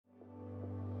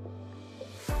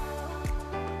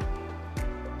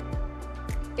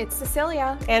It's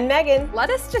Cecilia. And Megan. Let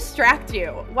us distract you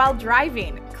while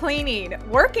driving, cleaning,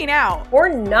 working out. Or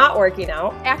not working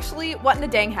out. Actually, what in the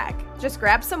dang heck? Just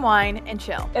grab some wine and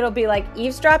chill. It'll be like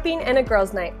eavesdropping and a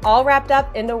girls' night, all wrapped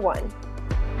up into one.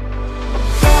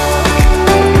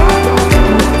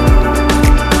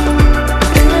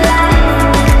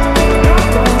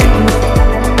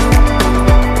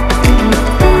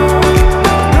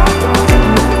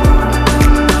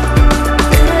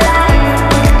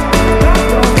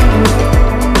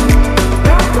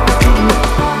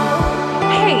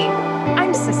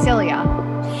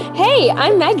 Hey,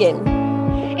 I'm Megan.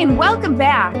 And welcome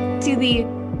back to the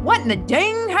What in the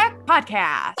Dang Heck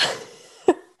podcast.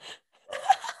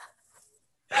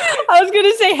 I was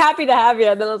going to say happy to have you,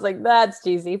 and then I was like, that's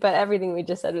cheesy, but everything we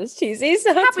just said was cheesy.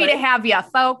 So happy to have you,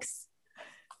 folks.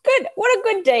 Good. What a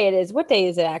good day it is. What day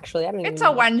is it actually? I don't even It's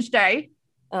know. a Wednesday.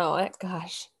 Oh,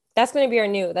 gosh. That's going to be our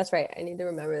new, that's right. I need to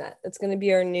remember that. It's going to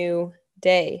be our new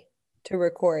day to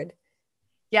record.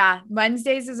 Yeah,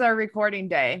 Wednesdays is our recording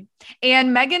day.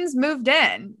 And Megan's moved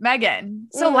in. Megan.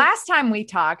 So last time we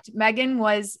talked, Megan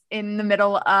was in the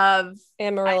middle of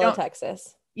Amarillo,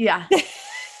 Texas. Yeah.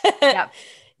 Yep.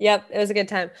 Yep. It was a good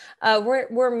time.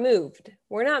 We're moved.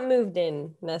 We're not moved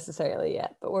in necessarily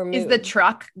yet, but we're moved. Is the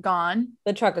truck gone?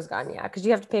 The truck is gone, yeah, because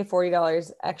you have to pay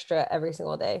 $40 extra every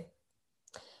single day.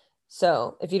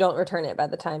 So if you don't return it by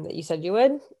the time that you said you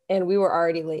would, and we were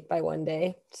already late by one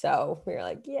day. So we were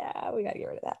like, yeah, we got to get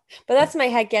rid of that. But that's my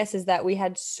heck guess, is that we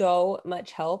had so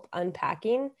much help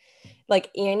unpacking. Like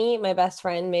Annie, my best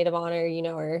friend, maid of honor, you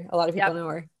know her, a lot of people know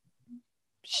her.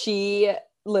 She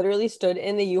literally stood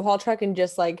in the U-Haul truck and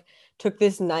just like took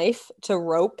this knife to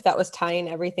rope that was tying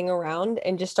everything around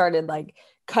and just started like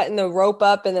cutting the rope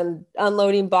up and then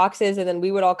unloading boxes. And then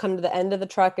we would all come to the end of the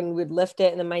truck and we'd lift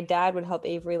it. And then my dad would help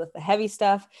Avery lift the heavy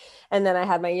stuff. And then I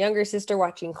had my younger sister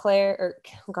watching Claire, or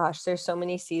gosh, there's so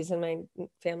many C's in my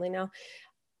family now.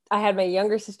 I had my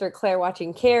younger sister, Claire,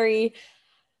 watching Carrie.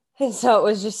 And so it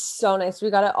was just so nice.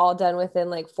 We got it all done within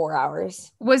like 4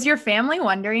 hours. Was your family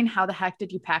wondering how the heck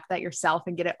did you pack that yourself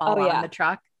and get it all on the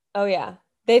truck? Oh yeah.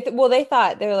 They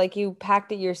thought, they were like, you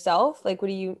packed it yourself? Like, what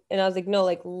do you, and I was like, no,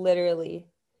 like literally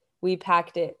we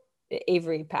packed it.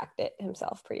 Avery packed it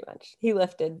himself pretty much. He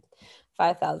lifted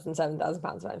 5,000, 7,000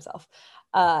 pounds by himself.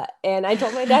 And I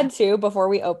told my dad too, before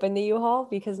we opened the U-Haul,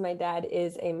 because my dad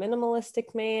is a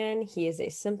minimalistic man. He is a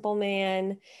simple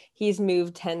man. He's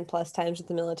moved 10 plus times with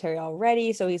the military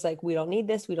already. So he's like, we don't need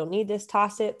this. We don't need this.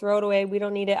 Toss it, throw it away. We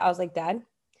don't need it. I was like, Dad,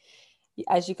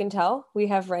 as you can tell, we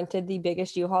have rented the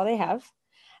biggest U-Haul they have.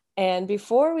 And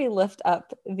before we lift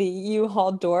up the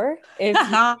U-Haul door, if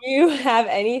you have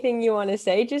anything you want to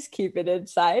say, just keep it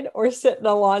inside or sit in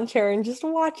a lawn chair and just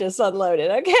watch us unload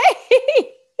it, okay?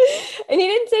 And he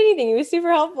didn't say anything. He was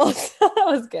super helpful. So that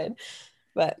was good.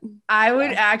 But I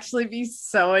would actually be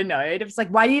so annoyed. It's like,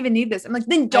 why do you even need this? I'm like,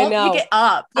 then don't pick it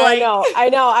up. Like, I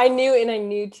know. I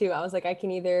knew too. I was like, I can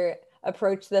either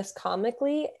approach this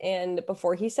comically and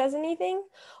before he says anything,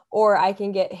 or I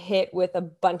can get hit with a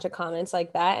bunch of comments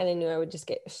like that. And I knew I would just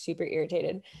get super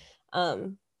irritated.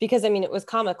 Because I mean, it was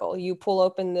comical. You pull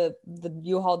open the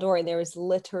U-Haul door and there was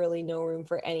literally no room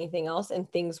for anything else.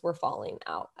 And things were falling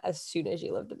out as soon as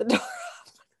you lifted the door up.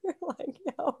 We're like,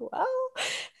 oh, well,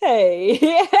 hey,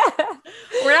 yeah.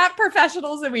 We're not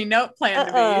professionals and we don't plan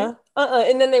to be.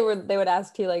 And then they would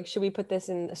ask you, like, should we put this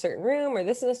in a certain room or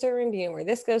this in a certain room? Do you know where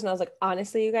this goes? And I was like,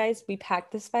 honestly, you guys, we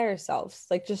packed this by ourselves.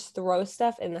 Like, just throw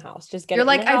stuff in the house. Just get You're it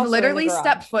like, in the house I've literally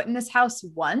stepped foot in this house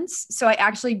once, so I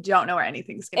actually don't know where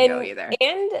anything's gonna go either.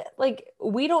 And like,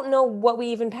 we don't know what we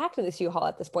even packed in this U-Haul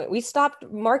at this point. We stopped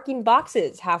marking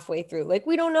boxes halfway through. Like,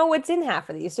 we don't know what's in half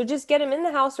of these. So just get them in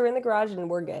the house or in the garage and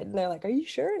we're good. And they're like, are you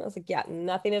sure? And I was like, yeah,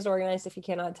 nothing is organized. If you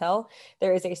cannot tell,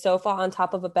 there is a sofa on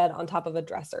top of a bed on top of a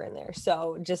dresser in there.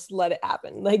 So just let it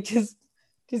happen. Like, just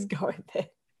go with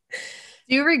it.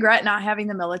 Do you regret not having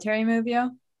the military move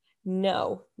you?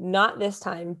 No, not this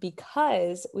time,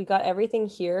 because we got everything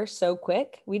here so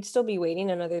quick. We'd still be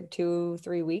waiting another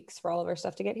 2-3 weeks for all of our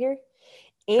stuff to get here.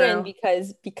 And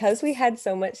because we had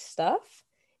so much stuff,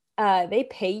 they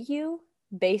pay you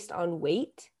based on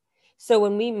weight. So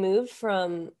when we moved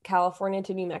from California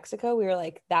to New Mexico, we were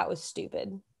like, that was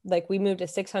stupid. Like, we moved a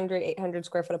 600, 800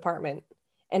 square foot apartment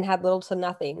and had little to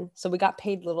nothing. So we got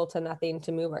paid little to nothing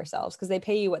to move ourselves, because they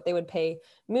pay you what they would pay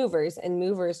movers, and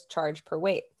movers charge per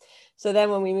weight. So then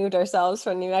when we moved ourselves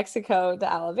from New Mexico to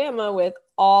Alabama with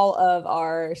all of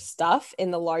our stuff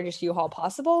in the largest U-Haul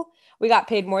possible, we got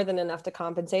paid more than enough to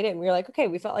compensate it. And we were like, okay,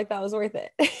 we felt like that was worth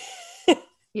it.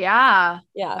 Yeah.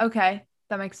 Yeah. Okay.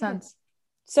 That makes sense.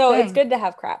 So It's good to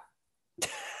have crap.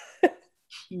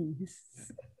 Jeez.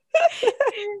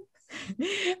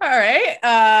 All right.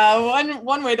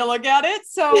 One way to look at it.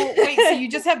 So wait, so you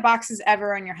just have boxes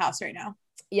everywhere in your house right now?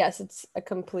 Yes, it's a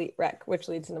complete wreck, which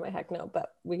leads into my heck no, but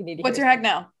we need to What's hear your heck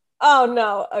no? Oh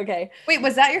no. Okay. Wait,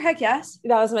 was that your heck yes?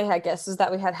 That was my heck yes, is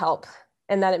that we had help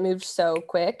and that it moved so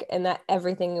quick and that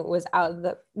everything was out of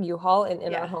the U-Haul and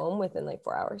in our home within like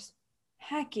 4 hours.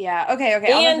 Heck yeah. Okay.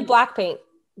 And black paint.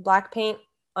 Black paint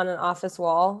on an office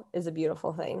wall is a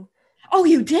beautiful thing. Oh,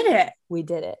 you did it. We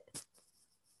did it.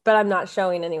 But I'm not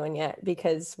showing anyone yet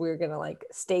because we're going to like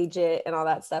stage it and all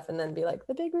that stuff and then be like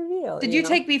the big reveal. Did you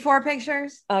take before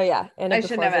pictures? Oh yeah. And I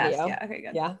shouldn't have video. asked. Yeah. Okay,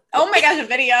 good. Yeah. Oh my gosh, a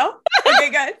video.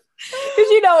 Okay, good.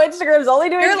 Because Instagram's only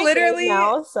doing you're literally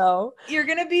now, so you're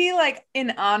gonna be like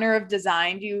in honor of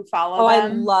design. Do you follow them? I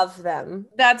love them.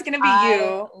 That's gonna be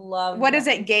you. Love. What is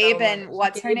it, Gabe so and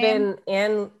what's Gabe her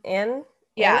name? Ann.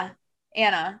 Yeah,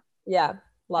 Anna. Yeah,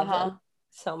 love them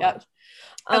so much.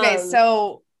 Okay,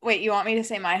 so wait, you want me to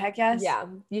say my heck yes? Yeah,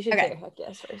 you should say your heck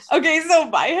yes first. Okay, so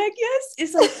my heck yes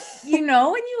is like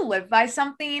when you live by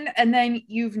something and then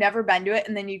you've never been to it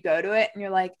and then you go to it and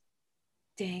you're like,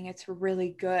 dang, it's really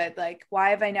good. Like, why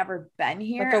have I never been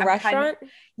here? Like a restaurant?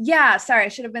 Yeah, sorry, I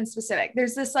should have been specific.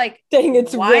 There's this like dang,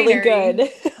 it's winery. Really good.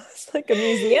 It's like a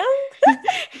museum.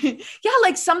 Yeah,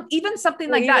 like something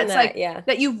like that. It's like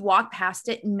that you've walked past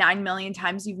it 9 million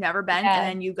times, you've never been, and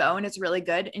then you go and it's really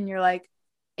good, and you're like,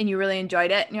 and you really enjoyed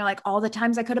it, and you're like, all the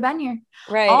times I could have been here.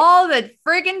 Right. All the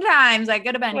freaking times I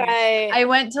could have been here. I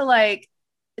went to like,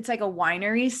 it's like a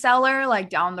winery cellar like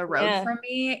down the road from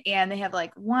me, and they have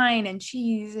like wine and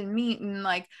cheese and meat and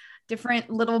like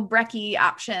different little brekkie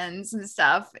options and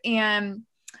stuff. And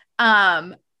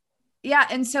and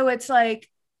so it's like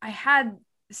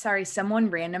someone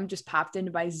random just popped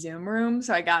into my Zoom room,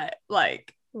 so I got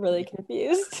like really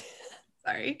confused.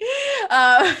 Sorry.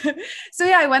 So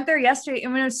yeah, I went there yesterday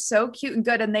and it was so cute and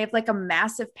good, and they have like a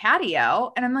massive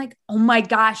patio, and I'm like, oh my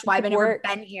gosh, why have I never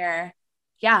been here?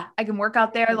 Yeah, I can work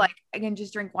out there. Like I can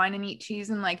just drink wine and eat cheese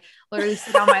and like literally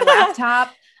sit on my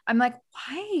laptop. I'm like,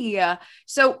 why?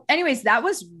 So anyways, that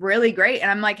was really great. And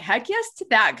I'm like, heck yes to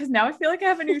that. Cause now I feel like I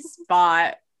have a new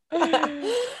spot. That's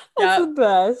the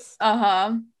best.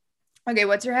 Okay.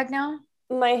 What's your heck now?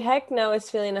 My heck now is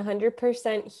feeling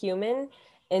 100% human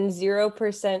and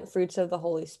 0% fruits of the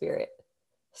Holy Spirit.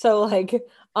 So like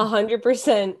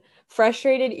 100%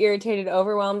 frustrated, irritated,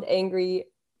 overwhelmed, angry,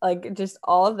 like just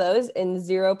all of those, and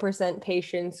 0%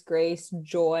 patience, grace,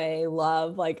 joy,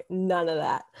 love, like none of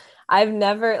that. I've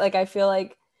never, like, I feel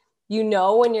like,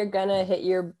 when you're gonna hit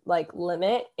your like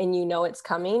limit and it's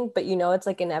coming, but it's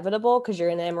like inevitable because you're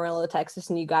in Amarillo,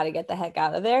 Texas, and you got to get the heck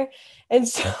out of there. And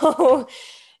so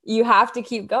you have to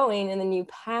keep going, and then you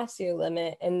pass your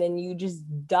limit and then you just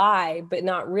die, but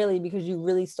not really, because you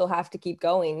really still have to keep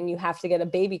going, and you have to get a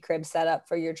baby crib set up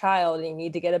for your child, and you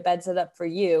need to get a bed set up for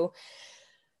you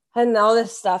and all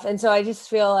this stuff. And so I just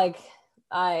feel like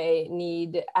I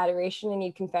need adoration, I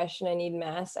need confession, I need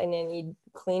mass, I need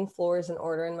clean floors and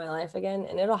order in my life again,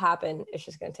 and it'll happen. It's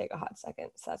just going to take a hot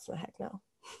second. So that's my heck no.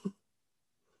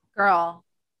 Girl,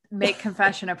 make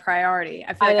confession a priority.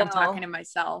 I feel like I'm talking to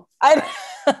myself. I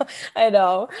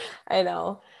know.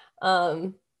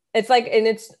 It's like, and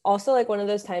it's also like one of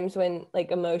those times when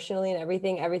like emotionally and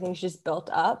everything's just built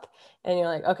up, and you're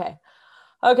like, okay.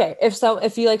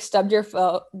 If you like stubbed your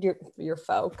foe,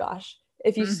 gosh,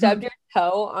 if you stubbed your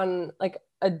toe on like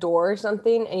a door or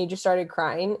something and you just started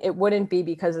crying, it wouldn't be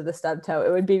because of the stub toe.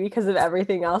 It would be because of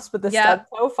everything else. But the stub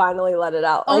toe finally let it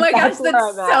out. Oh my gosh,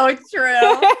 that's so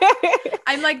true.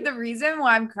 I'm like, the reason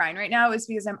why I'm crying right now is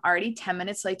because I'm already 10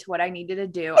 minutes late to what I needed to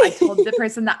do. I told the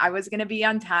person that I was going to be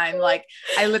on time. Like,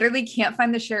 I literally can't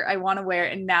find the shirt I want to wear,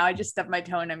 and now I just stubbed my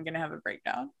toe and I'm going to have a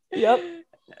breakdown. Yep.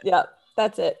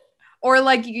 That's it. Or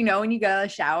like, when you go to the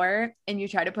shower and you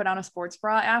try to put on a sports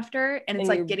bra after, and it's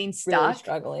like getting stuck, really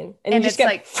struggling, and you just get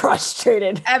like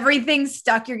frustrated. Everything's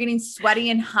stuck. You're getting sweaty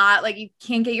and hot. Like you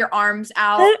can't get your arms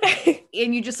out,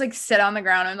 and you just like sit on the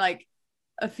ground and like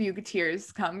a few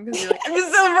tears come because you're like, I'm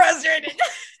just so frustrated.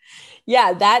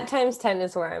 Yeah, that times 10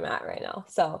 is where I'm at right now.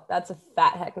 So that's a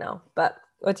fat heck no. But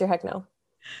what's your heck no?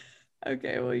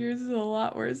 Okay, well, yours is a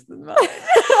lot worse than mine. Don't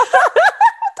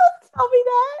tell me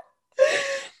that.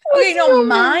 Okay, no,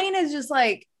 mine is just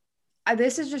like,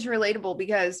 this is just relatable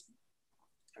because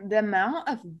the amount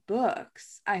of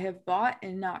books I have bought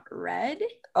and not read.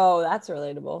 Oh, that's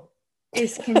relatable.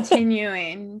 Is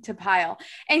continuing to pile.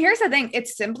 And here's the thing.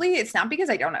 It's not because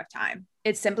I don't have time.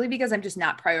 It's simply because I'm just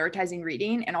not prioritizing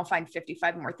reading, and I'll find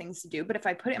 55 more things to do. But if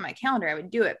I put it in my calendar, I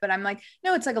would do it. But I'm like,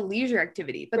 no, it's like a leisure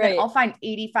activity. But then I'll find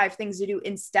 85 things to do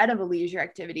instead of a leisure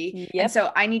activity. Yep. And so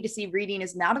I need to see reading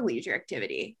is not a leisure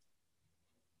activity.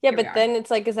 Yeah, but then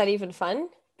it's like, is that even fun?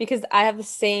 Because I have the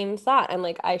same thought. I'm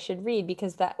like, I should read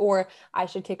because that, or I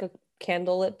should take a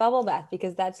candlelit bubble bath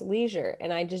because that's leisure.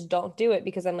 And I just don't do it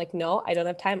because I'm like, no, I don't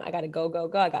have time. I gotta go, go,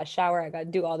 go. I gotta shower. I gotta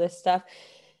do all this stuff.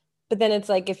 But then it's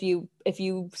like, if you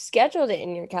scheduled it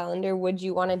in your calendar, would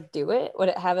you want to do it? Would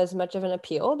it have as much of an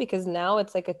appeal? Because now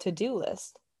it's like a to-do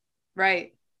list.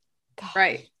 Right. Gosh.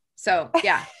 Right. So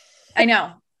yeah, I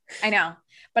know.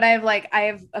 But I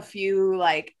have a few,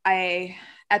 like,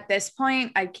 at this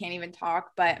point, I can't even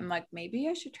talk, but I'm like, maybe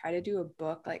I should try to do a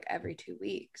book like every 2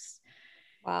 weeks.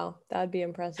 Wow. That'd be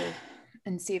impressive.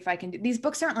 And see if I can do, these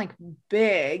books aren't like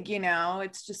big,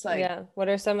 it's just like, yeah. What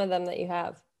are some of them that you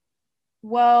have?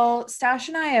 Well, Stash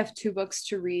and I have 2 books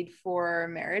to read for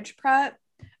marriage prep.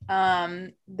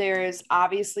 There's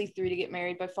obviously 3 to Get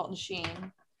Married by Fulton Sheen.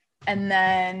 And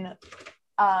then,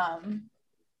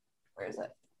 where is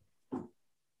it?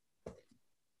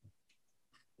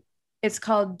 It's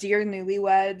called Dear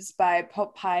Newlyweds by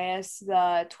Pope Pius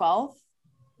the 12th.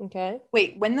 Okay.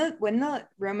 Wait, when the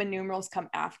Roman numerals come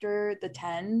after the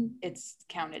 10, it's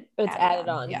counted. It's added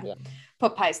on. Yeah.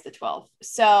 Pope Pius the 12th.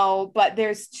 So, but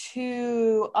there's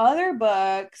 2 other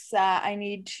books that I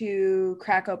need to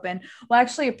crack open. Well,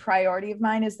 actually, a priority of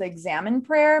mine is the Examen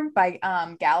Prayer by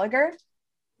Gallagher.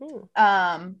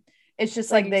 It's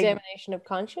just like the examination of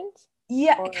conscience.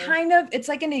 Yeah, kind of. It's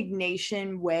like an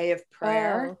Ignatian way of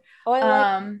prayer. Oh, I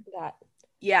like that.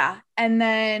 Yeah, and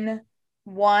then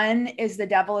one is The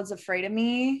Devil is Afraid of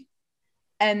Me,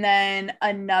 and then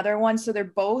another one. So they're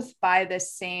both by the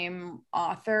same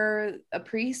author, a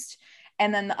priest,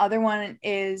 and then the other one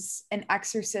is An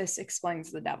Exorcist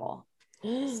Explains the Devil.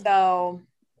 So,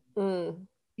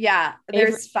 yeah,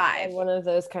 there's 5. One of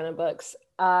those kind of books.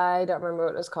 I don't remember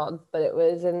what it was called, but it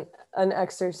was an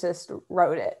exorcist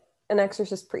wrote it. An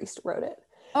exorcist priest wrote it.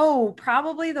 Oh,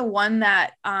 probably the one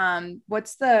that,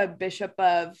 what's the Bishop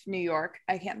of New York?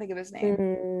 I can't think of his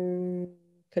name.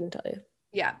 Couldn't tell you.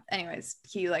 Yeah. Anyways,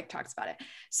 he like talks about it.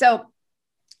 So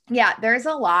yeah, there's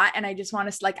a lot. And I just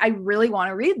want to I really want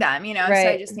to read them, Right. So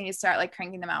I just need to start like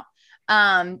cranking them out.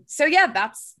 So yeah,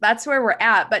 that's where we're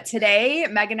at. But today,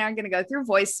 Meg and I are going to go through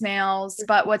voicemails,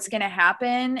 but what's going to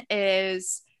happen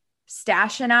is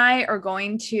Stash and I are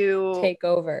going to take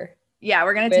over. Yeah,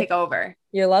 we're going to take over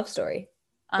your love story.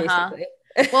 Basically.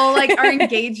 Well, like our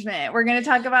engagement, we're going to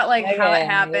talk about like how it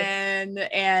happened.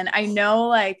 And I know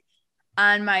like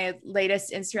on my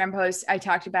latest Instagram post, I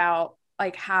talked about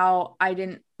like how I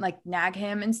didn't like nag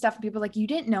him and stuff. People like, you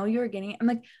didn't know you were getting it. I'm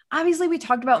like, obviously we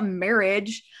talked about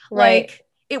marriage. Right. Like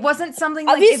it wasn't something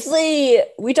obviously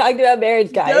we talked about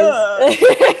marriage, guys.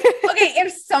 Okay,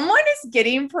 if someone is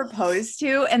getting proposed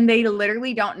to and they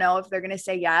literally don't know if they're going to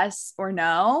say yes or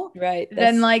no, right?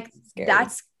 Then like scary.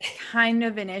 That's kind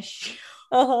of an issue.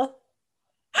 Like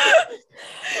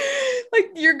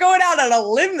you're going out on a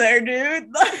limb there, dude.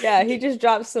 Yeah, he just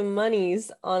dropped some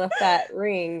monies on a fat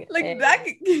ring. Like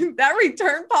that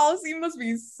return policy must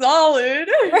be solid.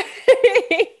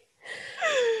 Right.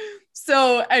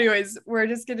 So anyways, we're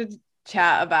just going to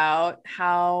chat about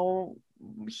how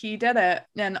he did it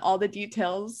and all the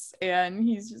details, and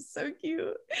he's just so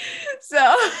cute.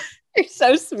 So you're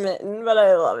so smitten, but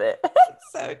I love it.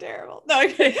 It's so terrible. No,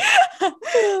 okay.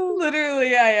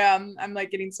 Literally, I am. I'm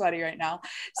like getting sweaty right now.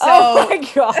 So, oh my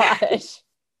gosh.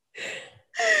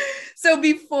 So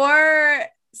before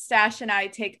Stash and I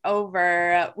take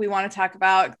over, we want to talk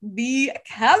about the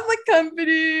Catholic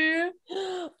Company.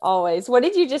 Always. What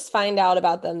did you just find out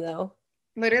about them though?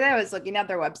 Literally, I was looking at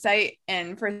their website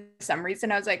and for some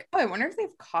reason I was like, oh, I wonder if they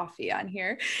have coffee on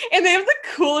here. And they have the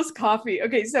coolest coffee.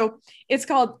 Okay, so it's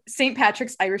called St.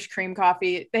 Patrick's Irish Cream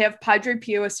Coffee. They have Padre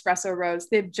Pio Espresso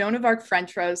Roast. They have Joan of Arc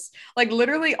French Roast. Like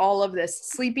literally all of this.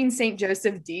 Sleeping St.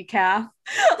 Joseph Decaf.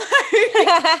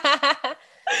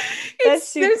 That's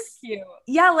super cute.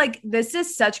 Yeah, like this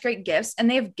is such great gifts, and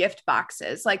they have gift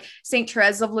boxes like St.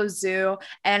 Therese of Lisieux,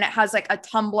 and it has like a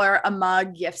tumbler, a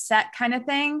mug, gift set kind of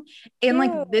thing. And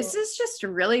like this is just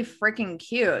really freaking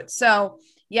cute. So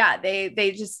yeah,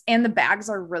 they just, and the bags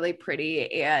are really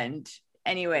pretty. And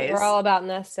anyways, we're all about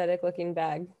an aesthetic looking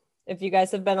bag. If you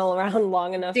guys have been around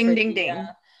long enough, ding.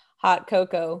 Hot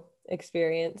cocoa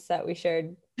experience that we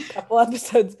shared a couple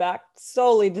episodes back,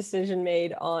 solely decision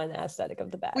made on aesthetic of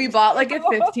the bag. We bought like a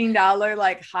 $15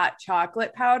 like hot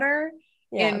chocolate powder,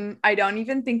 and I don't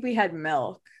even think we had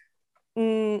milk.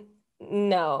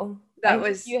 No,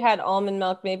 you had almond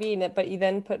milk maybe, but you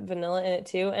then put vanilla in it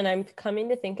too. And I'm coming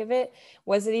to think of it,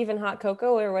 was it even hot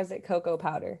cocoa or was it cocoa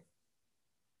powder?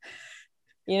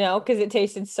 Because it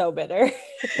tasted so bitter.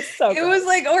 It was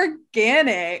like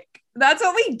organic. That's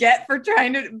what we get for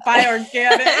trying to buy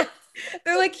organic.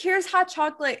 They're like, here's hot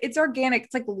chocolate. It's organic.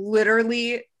 It's like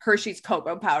literally Hershey's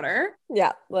cocoa powder.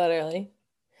 Yeah, literally.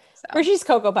 So. Hershey's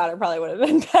cocoa powder probably would have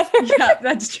been better. Yeah,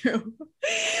 that's true.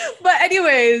 But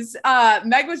anyways,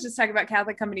 Meg was just talking about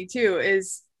Catholic Company too,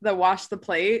 is the wash the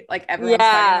plate. Like everyone's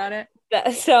talking about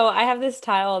it. So I have this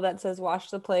tile that says wash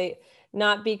the plate,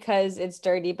 not because it's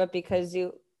dirty, but because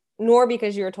you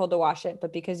were told to wash it,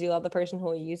 but because you love the person who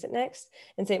will use it next.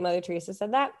 And St. Mother Teresa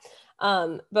said that.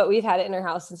 But we've had it in our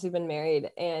house since we've been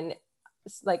married, and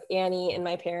like Annie and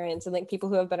my parents and like people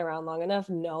who have been around long enough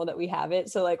know that we have it.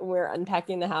 So like we're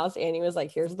unpacking the house. Annie was like,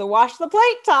 here's the wash the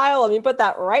plate tile. Let me put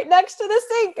that right next to the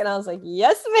sink. And I was like,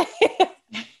 yes, ma'am.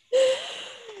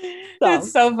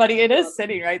 It's so funny. It is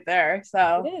sitting right there.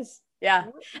 So it is. Yeah.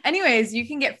 Anyways, you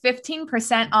can get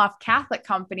 15% off Catholic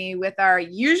Company with our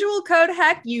usual code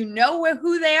HECK. You know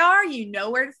who they are. You know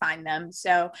where to find them.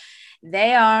 So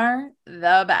they are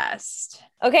the best.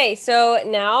 Okay. So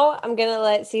now I'm going to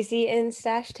let Cece and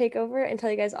Stash take over and tell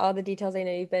you guys all the details I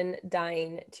know you've been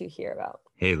dying to hear about.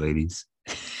 Hey, ladies.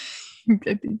 I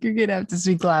think you're going to have to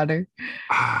speak louder.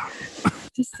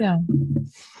 Just so.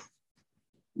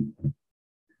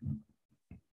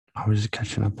 I was just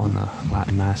catching up on the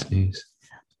Latin Mass news.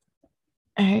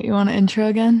 All right, you want an intro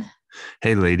again?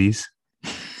 Hey, ladies.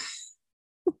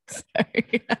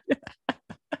 Sorry.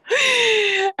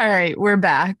 All right, we're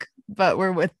back, but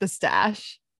we're with the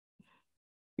Stash.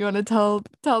 You want to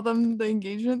tell them the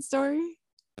engagement story?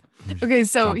 Okay,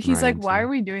 so he's like, why are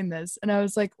we doing this? And I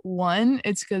was like, one,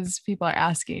 it's because people are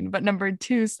asking, but number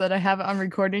two, so that I have it on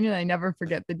recording and I never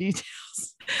forget the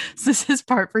details. So this is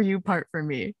part for you, part for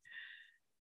me.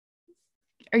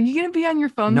 Are you going to be on your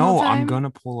phone the whole time? I'm going to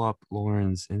pull up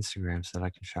Lauren's Instagram so that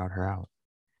I can shout her out.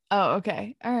 Oh,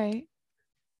 okay. All right.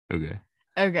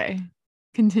 Okay.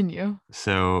 Continue.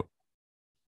 So.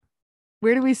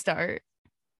 Where do we start?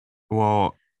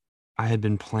 Well, I had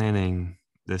been planning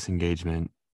this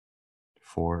engagement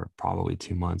for probably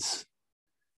 2 months.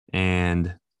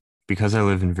 And because I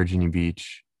live in Virginia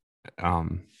Beach,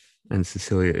 and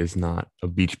Cecilia is not a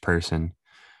beach person,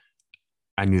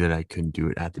 I knew that I couldn't do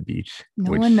it at the beach.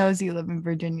 No one knows you live in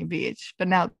Virginia Beach, but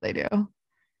now they do.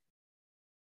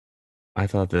 I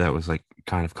thought that was like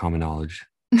kind of common knowledge.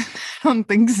 I don't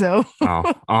think so.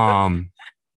 Well,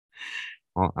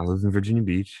 I live in Virginia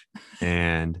Beach,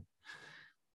 and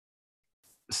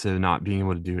so not being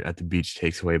able to do it at the beach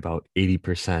takes away about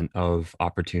 80% of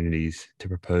opportunities to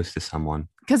propose to someone.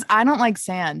 Because I don't like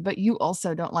sand, but you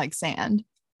also don't like sand.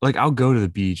 Like, I'll go to the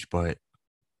beach, but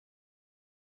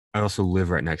I also live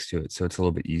right next to it, so it's a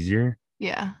little bit easier.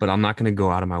 Yeah. But I'm not going to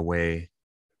go out of my way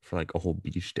for like a whole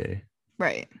beach day.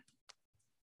 Right.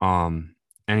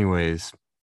 Anyways,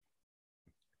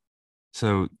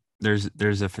 so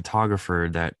there's a photographer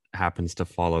that happens to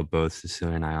follow both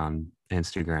Cecilia and I on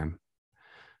Instagram.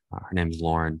 Her name is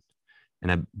Lauren,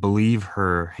 and I believe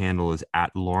her handle is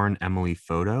at Lauren Emily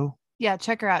Photo. Yeah,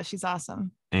 check her out. She's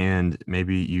awesome. And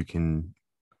maybe you can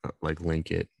like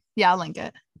link it. Yeah, I'll link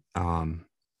it.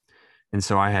 And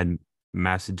so I had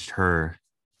messaged her,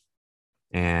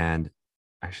 and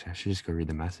actually I should just go read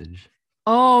the message.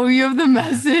 Oh, you have the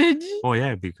message? Oh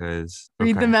yeah, because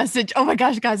read the message. Oh my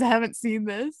gosh, guys, I haven't seen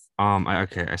this. I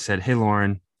said, hey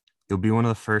Lauren, you'll be one of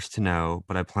the first to know,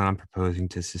 but I plan on proposing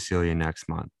to Cecilia next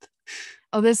month.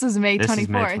 Oh, this was May 24th. This is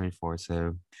May 24th,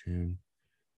 so June.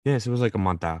 Yes, it was like a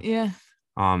month out. Yeah.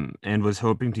 And was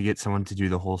hoping to get someone to do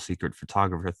the whole secret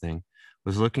photographer thing.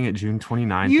 Was looking at June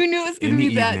 29th. You knew it was going to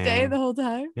be that day the whole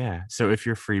time? Yeah. So if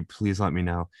you're free, please let me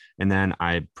know. And then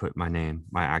I put my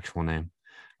actual name.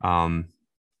 And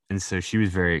so she was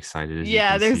very excited.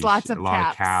 Yeah, there's lots of a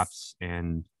lot of caps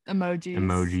and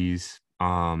emojis,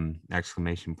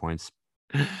 exclamation points.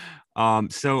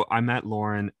 So I met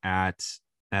Lauren at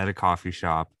a coffee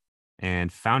shop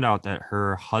and found out that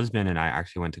her husband and I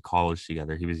actually went to college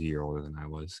together. He was a year older than I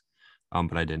was,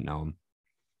 but I didn't know him.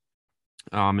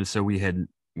 And so we had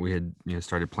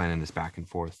started planning this back and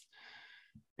forth.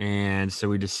 And so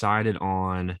we decided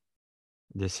on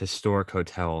this historic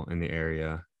hotel in the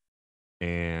area.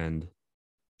 And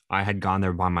I had gone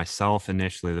there by myself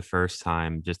initially the first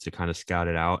time just to kind of scout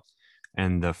it out.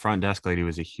 And the front desk lady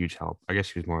was a huge help. I guess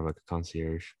she was more of like a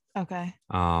concierge. Okay.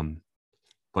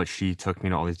 But she took me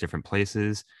to all these different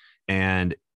places.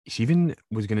 And she even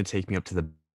was going to take me up to the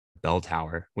bell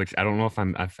tower, which I don't know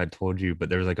if I told you, but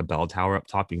there was like a bell tower up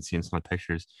top. You can see in some of my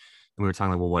pictures. And we were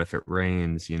talking like, well, what if it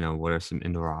rains? What are some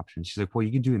indoor options? She's like, well,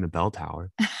 you can do it in the bell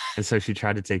tower. And so she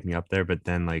tried to take me up there, but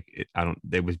then like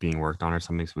it was being worked on or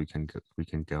something, so we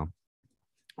couldn't go.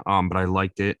 But I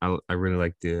liked it. I really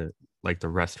liked the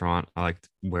restaurant. I liked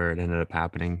where it ended up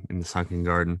happening in the Sunken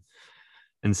Garden.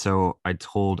 And so I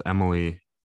told Emily,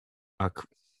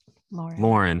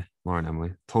 Lauren,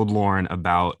 Emily told Lauren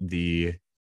about the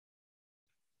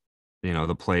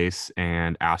place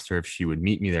and asked her if she would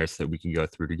meet me there so that we can go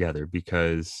through together,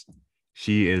 because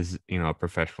she is, a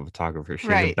professional photographer. She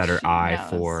has a better eye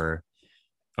for,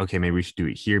 okay, maybe we should do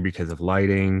it here because of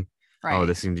lighting. Right. Oh,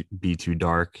 this can be too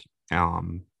dark.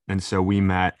 And so we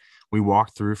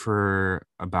walked through for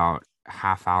about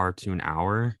half hour to an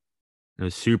hour. It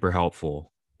was super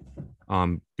helpful,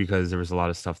 because there was a lot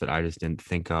of stuff that I just didn't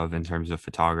think of in terms of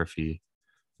photography,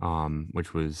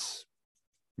 which was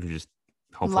just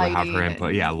helpful to have her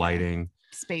input. Yeah, lighting,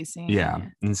 spacing. Yeah.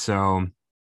 And so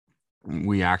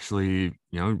we actually,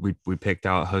 we picked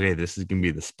out, okay, this is gonna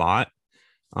be the spot.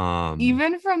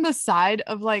 Even from the side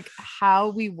of like how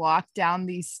we walked down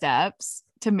these steps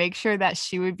to make sure that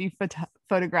she would be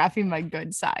photographing my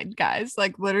good side, guys.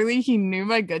 Like literally he knew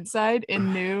my good side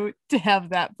and knew to have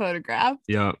that photograph.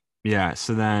 Yep. Yeah.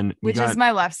 So then which is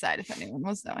my left side, if anyone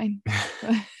was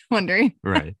wondering.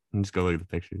 Right. And just go look at the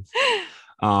pictures.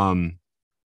 And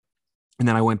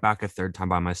then I went back a third time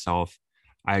by myself.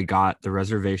 I got the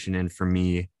reservation in for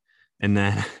me. And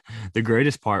then the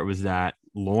greatest part was that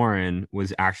Lauren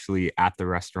was actually at the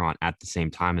restaurant at the same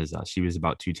time as us. She was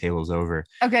about 2 tables over.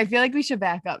 Okay, I feel like we should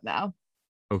back up now.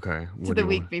 Okay. To the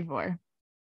week before.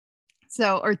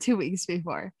 So, or 2 weeks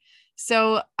before.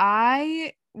 So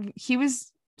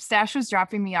Stash was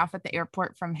dropping me off at the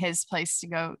airport from his place to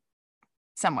go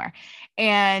somewhere.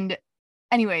 And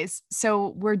anyways,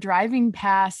 so we're driving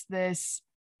past this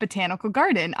botanical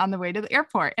garden on the way to the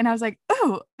airport. And I was like,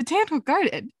 oh, botanical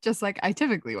garden, just like I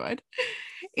typically would.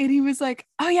 And he was like,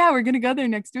 oh yeah, we're going to go there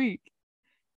next week.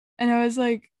 And I was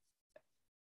like,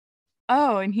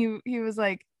 oh, and he was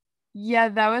like, yeah,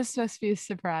 that was supposed to be a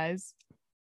surprise.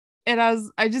 And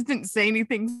I just didn't say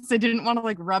anything because I didn't want to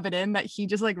like rub it in that he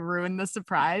just like ruined the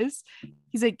surprise.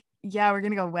 He's like, yeah, we're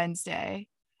going to go Wednesday.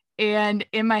 And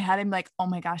in my head, I'm like, oh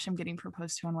my gosh, I'm getting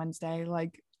proposed to on Wednesday.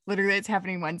 Like literally it's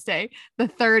happening Wednesday, the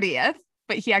 30th,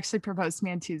 but he actually proposed to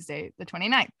me on Tuesday, the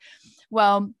 29th.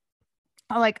 Well,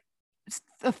 like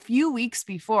a few weeks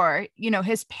before,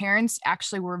 his parents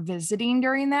actually were visiting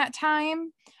during that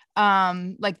time.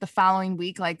 Like the following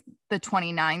week, like the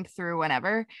 29th through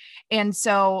whenever. And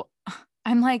so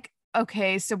I'm like,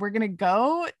 okay, so we're going to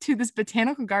go to this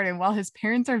botanical garden while his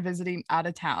parents are visiting out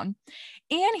of town.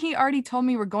 And he already told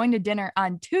me we're going to dinner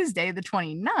on Tuesday, the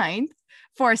 29th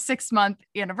for a 6-month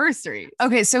anniversary.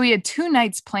 Okay. So he had 2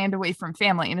 nights planned away from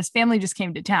family and his family just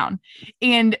came to town.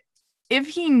 And if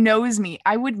he knows me,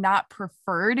 I would not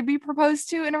prefer to be proposed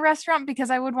to in a restaurant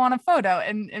because I would want a photo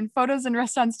and photos in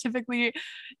restaurants typically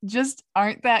just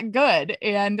aren't that good.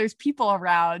 And there's people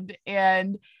around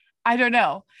and I don't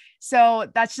know. So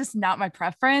that's just not my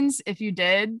preference. If you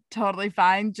did, totally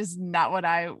fine. Just not what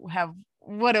I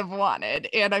would have wanted.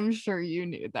 And I'm sure you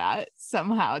knew that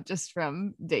somehow just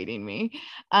from dating me.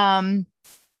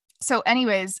 So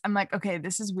anyways, I'm like, okay,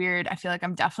 this is weird. I feel like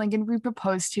I'm definitely going to be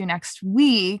proposed to next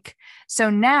week.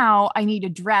 So now I need a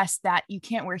dress that you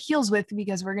can't wear heels with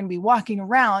because we're going to be walking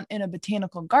around in a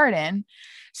botanical garden.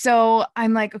 So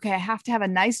I'm like, okay, I have to have a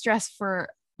nice dress for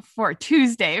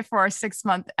Tuesday for our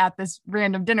 6-month at this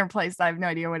random dinner place that I have no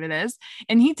idea what it is.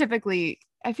 And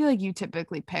I feel like you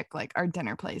typically pick like our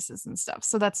dinner places and stuff.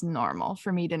 So that's normal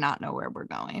for me to not know where we're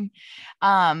going.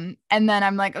 And then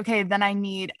I'm like, okay, then I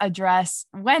need a dress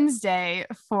Wednesday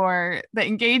for the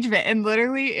engagement. And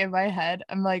literally in my head,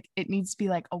 I'm like, it needs to be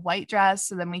like a white dress.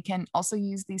 So then we can also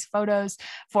use these photos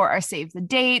for our save the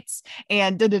dates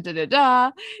and da da da da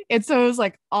da. And so it was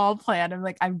like all planned. I'm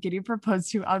like, I'm getting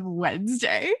proposed to on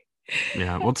Wednesday.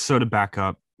 Yeah. Well, so to back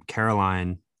up,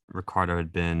 Caroline Ricardo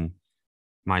had been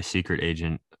my secret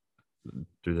agent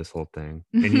through this whole thing,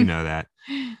 and you know that.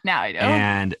 Now I know.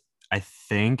 And I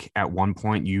think at one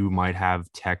point you might have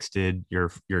texted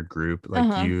your group,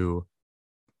 like you,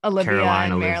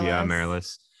 Caroline, Olivia,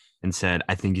 Marilis, and said,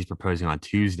 I think he's proposing on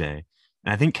Tuesday.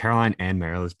 And I think Caroline and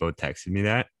Marilis both texted me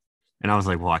that, and I was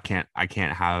like, well, I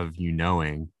can't have you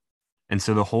knowing. And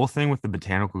so the whole thing with the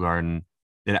botanical garden,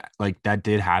 that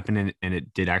did happen, and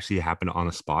it did actually happen on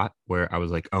the spot where I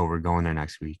was like, oh, we're going there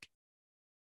next week.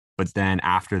 But then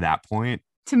after that point,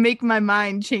 to make my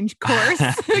mind change course,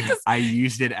 I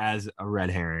used it as a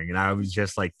red herring, and I was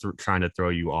just like trying to throw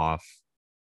you off.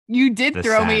 You did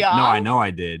throw me off. No, I know I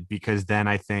did, because then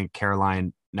I think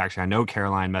Caroline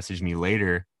messaged me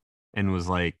later and was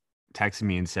like texting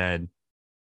me and said,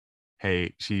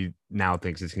 hey, she now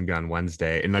thinks it's gonna be on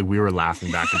Wednesday, and like we were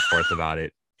laughing back and forth about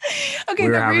it. Okay,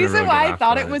 the reason why I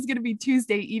thought it was going to be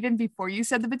Tuesday, even before you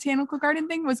said the botanical garden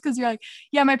thing, was because you're like,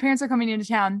 yeah, my parents are coming into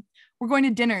town. we're going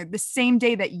to dinner the same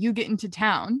day that you get into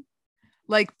town.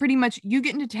 Like pretty much you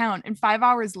get into town and 5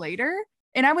 hours later,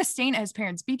 and I was staying at his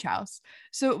parents' beach house.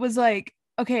 So it was like,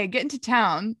 okay, get into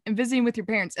town and visiting with your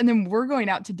parents. And then we're going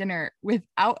out to dinner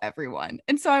without everyone.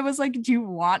 And so I was like, do you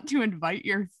want to invite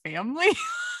your family?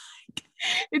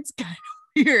 It's kind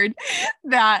of weird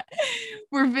that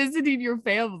we're visiting your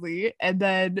family and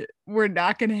then we're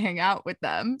not going to hang out with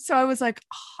them. So I was like,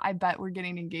 oh, I bet we're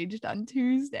getting engaged on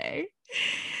Tuesday.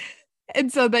 And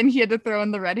so then he had to throw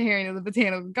in the red herring of the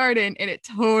botanical garden, and it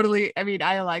totally, I mean,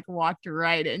 I like walked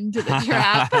right into the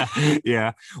trap.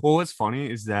 Yeah. Well, what's funny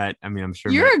is that, I mean, I'm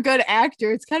sure you're a good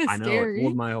actor. It's kind of I know. scary.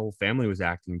 Well, my whole family was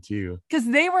acting too. Because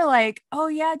they were like, oh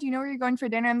yeah, do you know where you're going for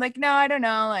dinner? I'm like, no, I don't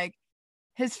know. Like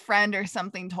his friend or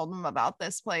something told him about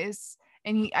this place.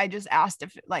 And I just asked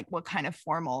if like what kind of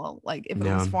formal, like if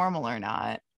it was formal or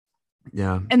not.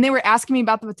 Yeah. And they were asking me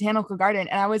about the botanical garden,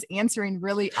 and I was answering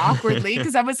really awkwardly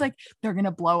because I was like, they're going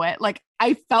to blow it. Like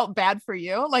I felt bad for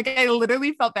you. Like I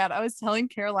literally felt bad. I was telling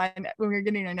Caroline when we were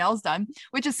getting our nails done,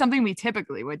 which is something we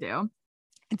typically would do.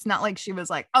 It's not like she was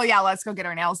like, oh yeah, let's go get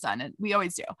our nails done. And we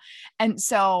always do. And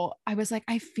so I was like,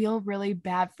 I feel really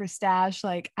bad for Stash.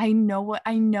 Like, I know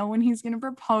when he's going to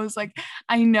propose. Like,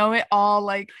 I know it all.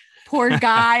 Like, poor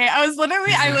guy. I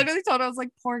literally told her, I was like,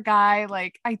 poor guy.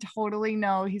 Like, I totally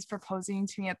know he's proposing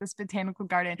to me at this botanical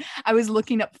garden. I was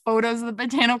looking up photos of the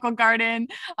botanical garden.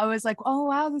 I was like, oh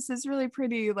wow, this is really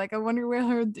pretty. Like, I wonder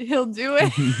where he'll do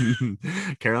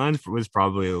it. Caroline was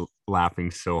probably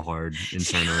laughing so hard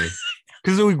internally.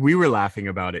 Because we were laughing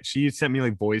about it. She sent me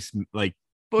like voice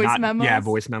memos. Yeah,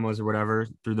 voice memos or whatever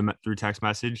through text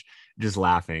message, just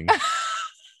laughing.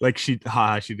 Like she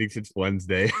thinks it's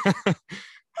Wednesday.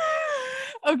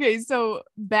 Okay, so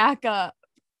back up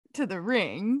to the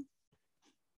ring.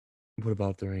 What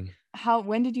about the ring?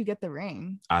 When did you get the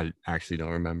ring? I actually don't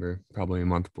remember. Probably a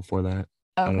month before that.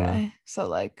 Okay, so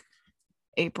like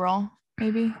April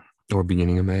maybe, or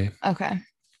beginning of May. Okay.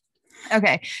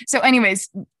 So anyways,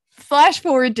 flash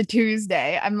forward to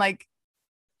Tuesday. I'm like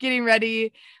getting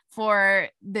ready for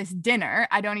this dinner.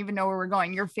 I don't even know where we're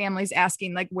going. Your family's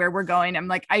asking like where we're going. I'm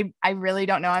like, I really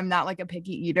don't know. I'm not like a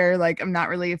picky eater. Like I'm not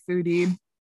really a foodie.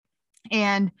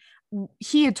 And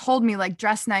he had told me like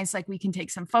dress nice, like we can take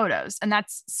some photos. And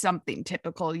that's something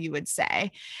typical you would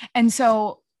say. And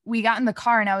so we got in the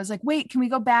car and I was like, wait, can we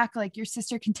go back? Like your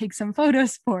sister can take some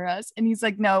photos for us. And he's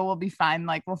like, no, we'll be fine.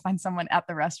 Like we'll find someone at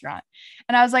the restaurant.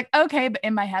 And I was like, okay. But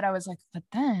in my head, I was like, but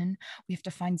then we have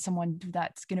to find someone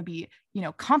that's going to be,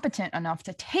 competent enough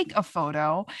to take a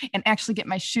photo and actually get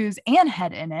my shoes and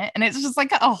head in it. And it's just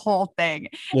like a whole thing.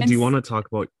 Well, do you want to talk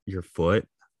about your foot?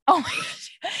 Oh my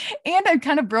gosh. And I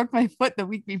kind of broke my foot the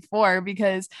week before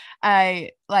because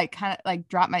I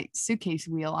dropped my suitcase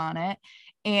wheel on it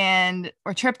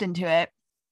or tripped into it.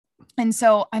 And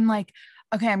so I'm like,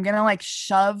 okay, I'm going to like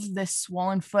shove this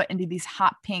swollen foot into these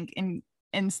hot pink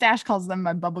and Stash calls them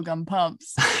my bubblegum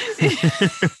pumps.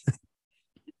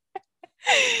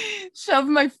 Shove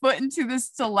my foot into this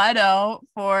stiletto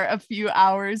for a few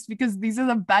hours because these are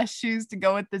the best shoes to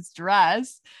go with this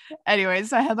dress. Anyway,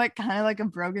 so I had like kind of like a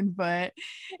broken foot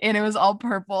and it was all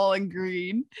purple and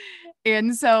green.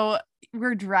 And so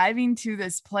we're driving to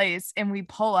this place and we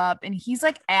pull up and he's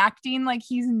like acting like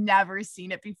he's never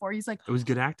seen it before. He's like, it was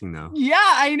good acting though. Yeah,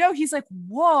 I know. He's like,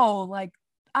 whoa, like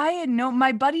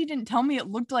my buddy didn't tell me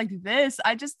it looked like this.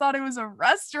 I just thought it was a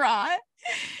restaurant.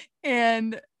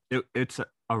 And it's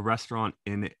a restaurant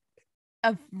in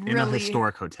a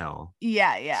historic hotel.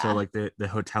 Yeah. So like the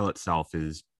hotel itself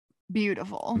is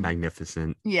beautiful,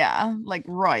 magnificent. Yeah, like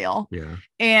royal. Yeah.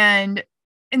 And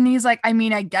he's like, I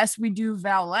mean, I guess we do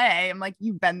valet. I'm like,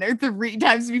 you've been there 3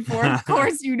 times before. Of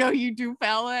course, you do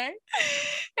valet.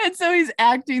 And so he's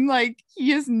acting like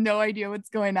he has no idea what's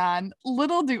going on.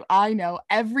 Little do I know,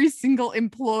 every single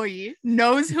employee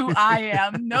knows who I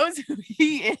am, knows who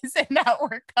he is, and that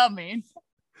we're coming.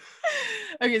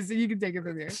 Okay, so you can take it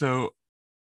from here. So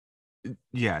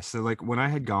like when I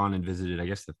had gone and visited, I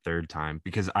guess the 3rd time,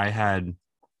 because I had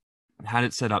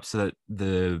it set up so that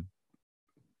the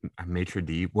maitre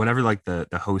d', whatever, like the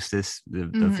hostess,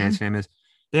 the fancy name is,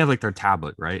 they have like their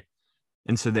tablet, right?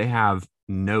 And so they have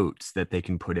notes that they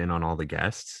can put in on all the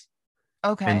guests.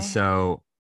 Okay. And so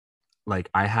like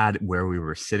I had where we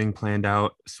were sitting planned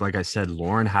out. So like I said,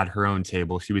 Lauren had her own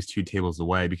table. She was 2 tables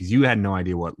away because you had no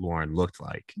idea what Lauren looked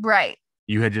like. Right.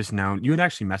 You had just known, you had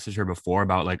actually messaged her before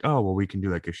about like, oh, well, we can do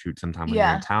like a shoot sometime when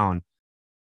you're in town.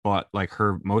 But like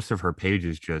most of her page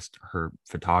is just her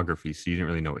photography. So you didn't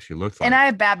really know what she looked like. And I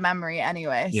have bad memory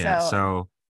anyway. Yeah. So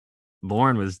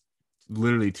Lauren was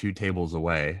literally 2 tables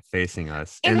away facing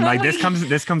us. And like this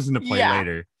comes into play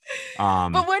later.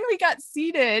 But when we got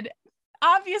seated,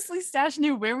 obviously Stash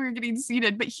knew where we were getting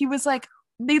seated, but he was like,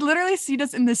 they literally seat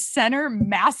us in the center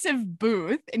massive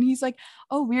booth. And he's like,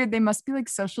 oh, weird. They must be like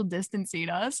social distancing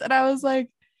us. And I was like,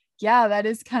 yeah, that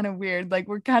is kind of weird. Like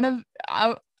we're kind of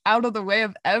out of the way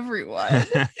of everyone.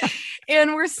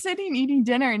 And we're sitting eating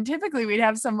dinner. And typically we'd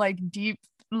have some like deep,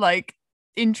 like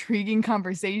intriguing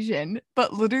conversation.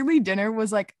 But literally dinner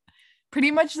was like pretty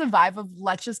much the vibe of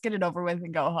let's just get it over with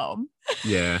and go home.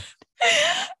 Yeah.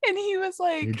 And he was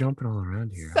like, you're jumping all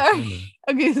around here. Sorry.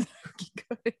 Okay, so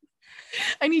good.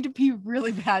 I need to pee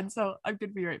really bad, so I'm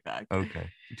gonna be right back. Okay.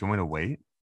 Do you want me to wait?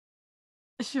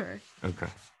 Sure. Okay.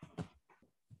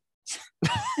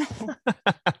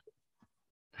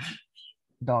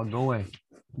 Dog, go away.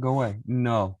 Go away.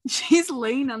 No. She's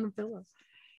laying on the pillow.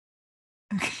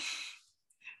 Okay.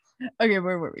 Okay,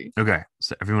 where were we? Okay.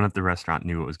 So everyone at the restaurant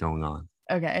knew what was going on.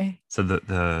 Okay. So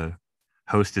the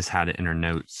hostess had it in her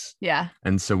notes. Yeah.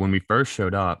 And so when we first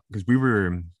showed up, because we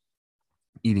were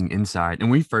eating inside, and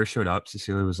when we first showed up,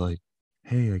 Cecilia was like,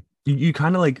 hey, like you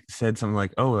kind of like said something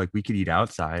like, oh, like we could eat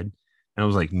outside. And I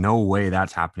was like, no way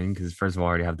that's happening, because first of all, I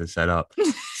already have this set up.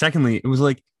 Secondly, it was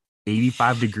like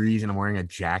 85 degrees and I'm wearing a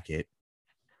jacket.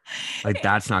 Like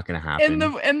that's not gonna happen.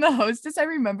 And the hostess, I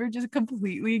remember, just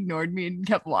completely ignored me and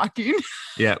kept walking.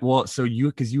 Yeah, well, so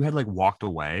because you had like walked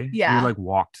away. Yeah. You like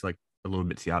walked like a little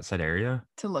bit to the outside area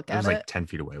to look at it. It was like 10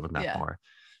 feet away, wasn't that far.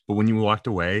 But when you walked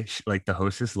away, like the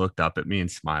hostess looked up at me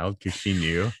and smiled because she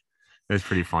knew. It was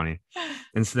pretty funny.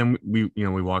 And so then we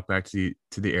walked back to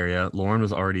the area. Lauren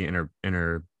was already at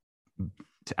her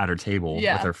table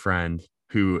with her friend,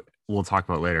 who we'll talk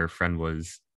about later. Friend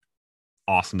was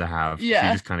awesome to have. Yeah.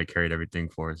 She just kind of carried everything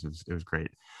for us. It was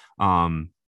great. So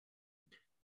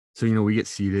we get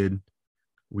seated,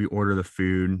 we order the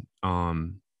food.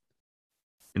 And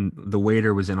the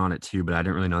waiter was in on it too, but I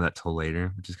didn't really know that till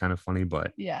later, which is kind of funny.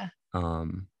 But yeah.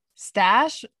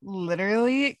 Stash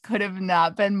literally could have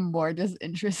not been more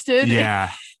disinterested. Yeah.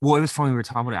 Well, it was funny. We were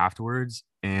talking about it afterwards,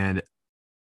 and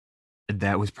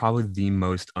that was probably the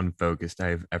most unfocused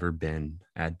I've ever been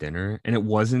at dinner. And it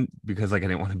wasn't because like I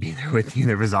didn't want to be there with you.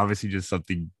 There was obviously just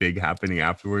something big happening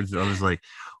afterwards. I was like,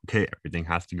 okay, everything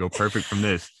has to go perfect from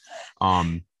this.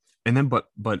 And then but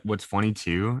what's funny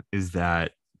too is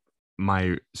that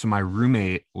my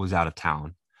roommate was out of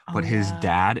town, but his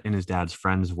dad and his dad's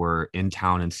friends were in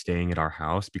town and staying at our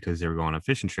house because they were going on a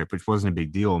fishing trip, which wasn't a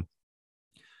big deal.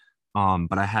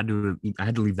 But I had to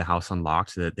leave the house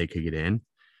unlocked so that they could get in.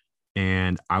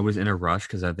 And I was in a rush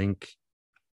because I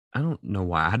don't know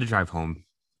why. I had to drive home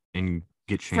and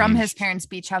get changed. From his parents'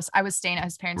 beach house. I was staying at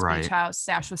his parents' beach house.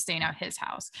 Stash was staying at his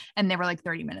house. And they were like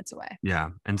 30 minutes away.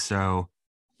 Yeah. And so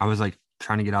I was like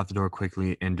trying to get out the door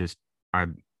quickly, and I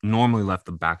normally left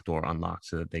the back door unlocked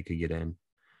so that they could get in.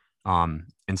 And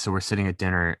so we're sitting at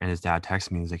dinner, and his dad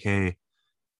texted me. He's like, hey,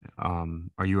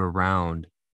 are you around?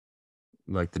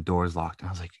 Like the door's locked. And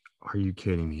I was like, are you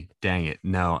kidding me? Dang it.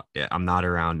 No, I'm not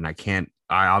around, and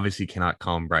I obviously cannot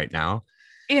come right now.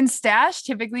 And Stash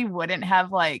typically wouldn't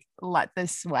have like let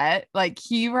this sweat. Like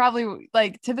he probably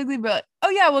like typically be like, oh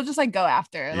yeah, we'll just like go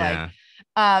after. Yeah. Like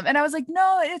and I was like,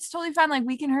 no, it's totally fine. Like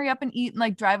we can hurry up and eat and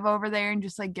like drive over there and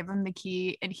just like give him the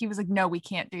key. And he was like, no, we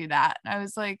can't do that. And I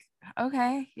was like,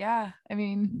 okay, yeah. I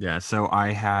mean, yeah. So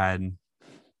I had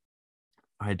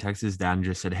texted his dad and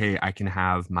just said, hey, I can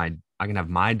have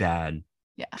my dad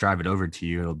drive it over to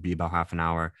you. It'll be about half an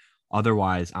hour.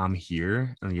 Otherwise, I'm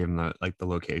here. And I gave him the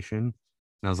location.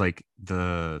 And I was like,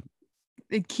 the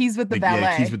keys with the valet.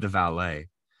 Yeah, keys with the valet.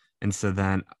 And so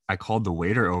then I called the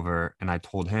waiter over and I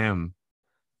told him,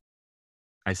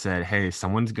 I said, hey,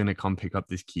 someone's going to come pick up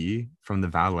this key from the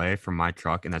valet from my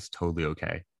truck, and that's totally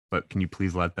okay. But can you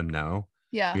please let them know?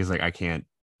 Yeah. Because like I can't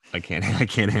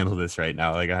handle this right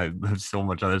now. Like I have so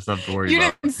much other stuff to worry about.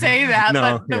 You didn't say that, no,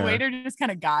 but the waiter just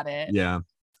kind of got it. Yeah.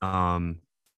 And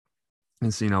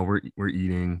so we're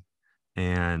eating,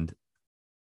 and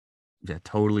yeah,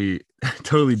 totally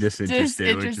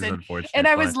disinterested, which is unfortunate. And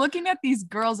I was looking at these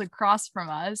girls across from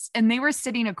us, and they were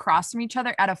sitting across from each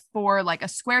other at a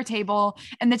square table,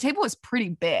 and the table was pretty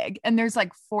big, and there's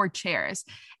like 4 chairs.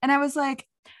 And I was like,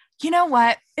 you know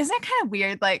what? Isn't that kind of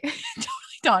weird? Like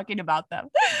totally talking about them.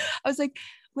 I was like,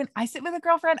 when I sit with a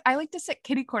girlfriend, I like to sit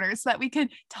kitty corner so that we can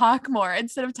talk more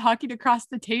instead of talking across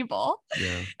the table.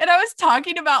 Yeah. And I was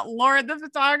talking about Lauren, the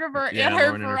photographer, and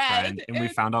her friend. And we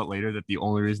found out later that the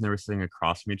only reason they were sitting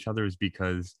across from each other is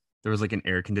because there was like an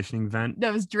air conditioning vent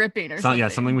that was dripping or something. Yeah,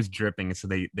 something was dripping, and so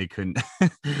they couldn't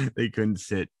they couldn't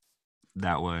sit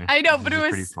that way. I know, but it was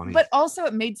pretty funny. But also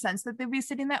it made sense that they'd be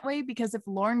sitting that way, because if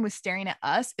Lauren was staring at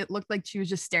us, it looked like she was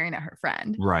just staring at her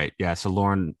friend. Right. Yeah. So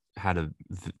Lauren had a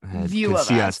view of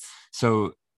us.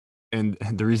 So, and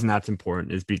the reason that's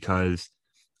important is because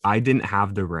I didn't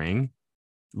have the ring.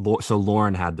 So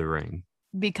Lauren had the ring.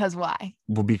 Because why?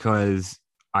 Well, because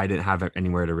I didn't have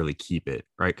anywhere to really keep it,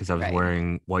 right? Because I was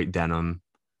wearing white denim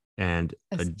and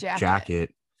a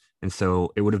jacket. And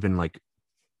so it would have been like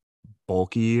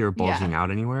bulky or bulging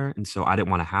out anywhere. And so I didn't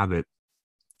want to have it.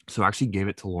 So I actually gave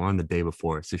it to Lauren the day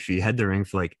before. So she had the ring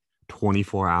for like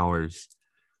 24 hours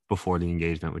before the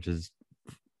engagement, which is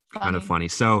kind of funny.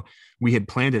 So we had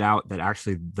planned it out that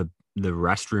actually the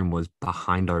restroom was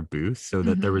behind our booth, so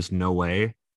that there was no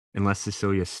way, unless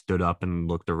Cecilia stood up and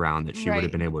looked around, that she would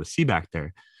have been able to see back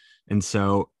there. And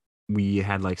so we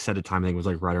had like set a time, I think it was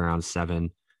like right around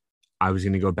 7. I was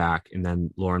going to go back, and then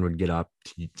Lauren would get up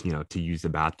to use the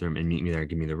bathroom and meet me there and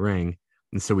give me the ring.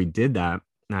 And so we did that,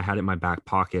 and I had it in my back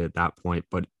pocket at that point,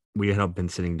 but we had been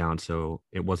sitting down, so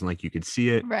it wasn't like you could see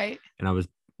it. Right. And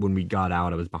when we got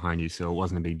out, I was behind you, so it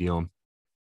wasn't a big deal.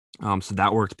 So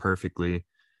that worked perfectly.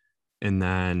 And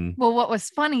then, well, what was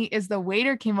funny is the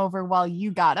waiter came over while you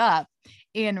got up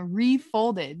and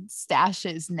refolded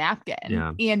Stash's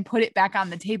napkin and put it back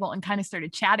on the table and kind of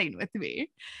started chatting with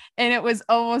me. And it was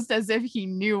almost as if he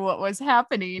knew what was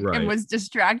happening and was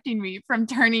distracting me from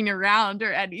turning around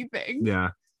or anything. Yeah.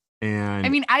 And I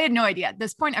mean, I had no idea. At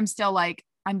this point, I'm still like,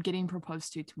 I'm getting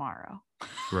proposed to tomorrow.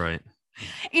 Right.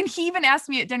 And he even asked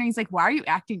me at dinner, he's like, why are you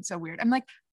acting so weird? I'm like,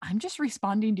 I'm just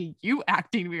responding to you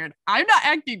acting weird. I'm not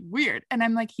acting weird. And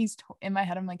I'm like, in my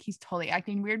head, I'm like, he's totally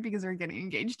acting weird because we're getting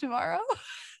engaged tomorrow.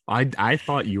 I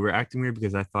thought you were acting weird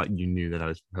because I thought you knew that I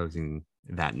was proposing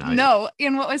that night. No.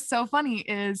 And what was so funny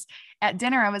is at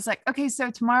dinner, I was like, okay, so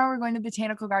tomorrow we're going to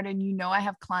Botanical Garden. You know, I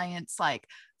have clients like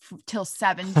till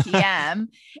 7 p.m.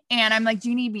 And I'm like, do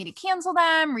you need me to cancel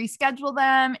them, reschedule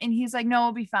them? And he's like, no,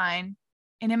 we'll be fine.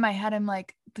 And in my head, I'm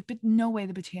like, but no way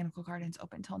the Botanical Garden's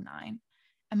open till 9.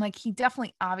 I'm like, he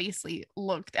definitely obviously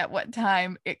looked at what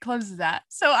time it closes at.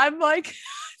 So I'm like,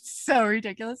 so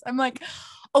ridiculous. I'm like,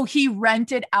 oh, he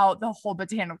rented out the whole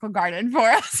Botanical Garden for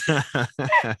us.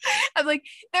 I'm like,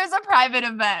 there's a private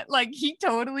event. Like, he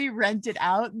totally rented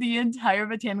out the entire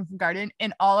Botanical Garden,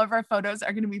 and all of our photos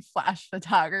are going to be flash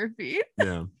photography.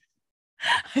 Yeah.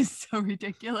 It's so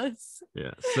ridiculous.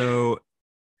 Yeah. So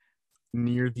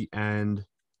near the end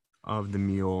of the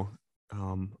meal,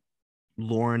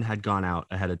 Lauren had gone out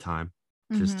ahead of time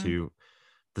just to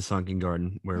the Sunken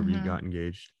Garden where we got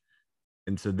engaged.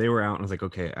 And so they were out, and I was like,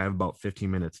 okay, I have about 15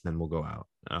 minutes, then we'll go out.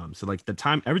 So like the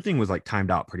time, everything was like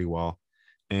timed out pretty well.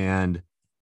 And,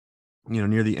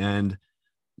 near the end,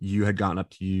 you had gotten up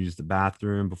to use the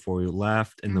bathroom before we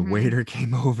left, and the waiter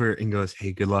came over and goes,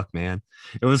 hey, good luck, man.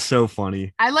 It was so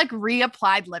funny. I like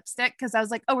reapplied lipstick because I was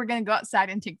like, oh, we're going to go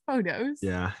outside and take photos.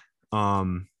 Yeah.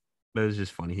 But it was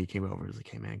just funny. He came over and was like,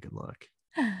 hey, man, good luck.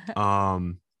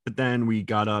 But then we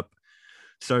got up,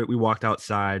 we walked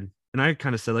outside, and I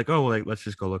kind of said like, oh, like, let's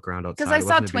just go look around outside. Because I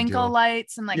saw twinkle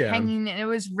lights and like hanging, and it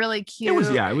was really cute. It was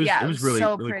really,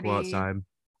 so really pretty. Cool outside.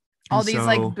 All these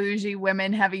like bougie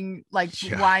women having like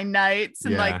wine nights,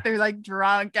 and like they're like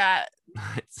drunk at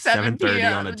 7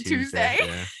 p.m. on a Tuesday.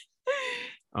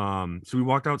 So we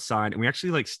walked outside, and we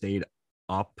actually like stayed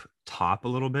up top a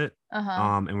little bit,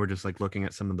 and we're just like looking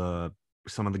at some of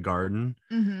the garden,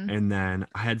 and then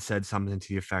I had said something to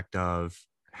the effect of,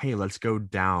 hey, let's go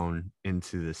down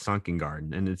into the Sunken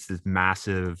Garden. And it's this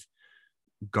massive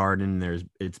garden.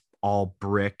 It's all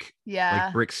brick,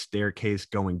 like brick staircase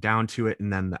going down to it,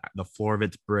 and then the floor of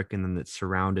it's brick, and then it's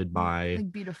surrounded by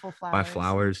like beautiful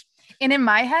flowers. And in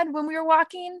my head, when we were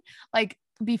walking, like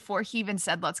before he even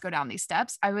said let's go down these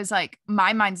steps, I was like,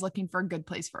 my mind's looking for a good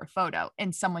place for a photo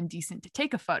and someone decent to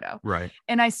take a photo. Right.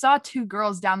 And I saw 2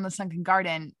 girls down the Sunken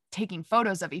Garden taking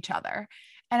photos of each other.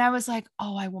 And I was like,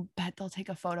 oh, I will bet they'll take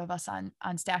a photo of us on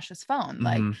Stash's phone.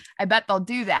 Like, I bet they'll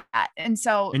do that. And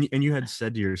so, and you had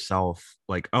said to yourself,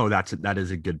 like, oh, that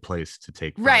is a good place to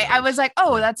take photos. Right. I was like,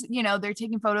 oh, that's, they're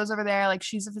taking photos over there. Like,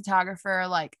 she's a photographer.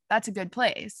 Like, that's a good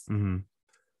place.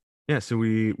 Yeah. So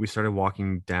we started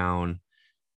walking down,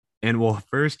 and well,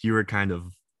 first you were kind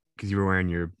of, because you were wearing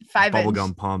your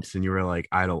bubblegum pumps, and you were like,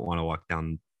 I don't want to walk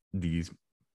down these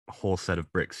whole set of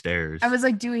brick stairs. I was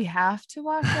like, do we have to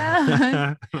walk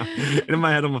down? And in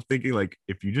my head, I'm thinking like,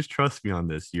 if you just trust me on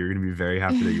this, you're gonna be very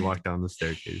happy that you walk down the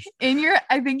staircase.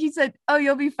 I think he said, oh,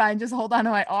 you'll be fine, just hold on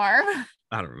to my arm.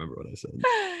 I don't remember what I said.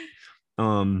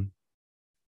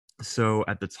 So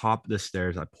at the top of the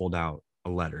stairs, I pulled out a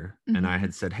letter, and I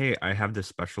had said, hey, I have this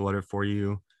special letter for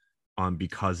you.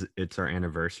 because it's our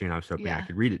anniversary and I was hoping I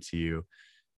could read it to you.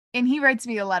 And he writes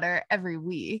me a letter every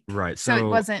week. Right. So it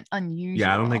wasn't unusual.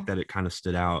 Yeah, I don't think that it kind of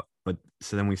stood out. But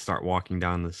so then we start walking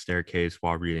down the staircase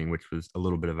while reading, which was a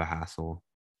little bit of a hassle.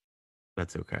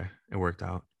 That's okay. It worked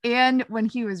out. And when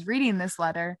he was reading this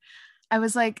letter, I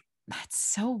was like, that's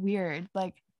so weird.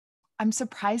 Like, I'm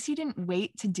surprised he didn't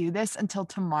wait to do this until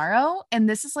tomorrow. And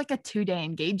this is like a 2-day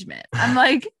engagement. I'm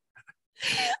like,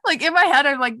 like in my head,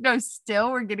 I'm like, no,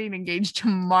 still we're getting engaged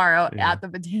tomorrow at the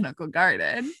Botanical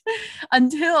Garden.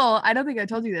 Until, I don't think I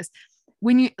told you this.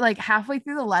 When you like halfway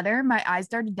through the letter, my eyes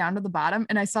darted down to the bottom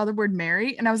and I saw the word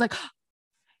Mary and I was like,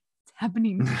 it's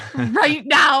happening right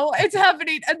now. It's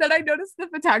happening. And then I noticed the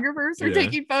photographers were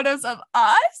taking photos of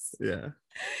us. Yeah. And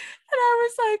I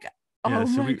was like,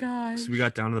 oh my God. So we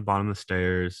got down to the bottom of the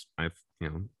stairs. I,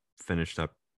 finished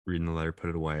up reading the letter,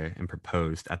 put it away, and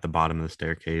proposed at the bottom of the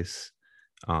staircase.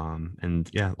 And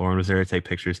yeah, Lauren was there to take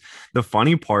pictures. The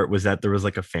funny part was that there was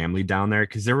like a family down there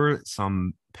because there were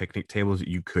some picnic tables that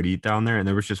you could eat down there, and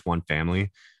there was just one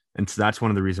family. And so that's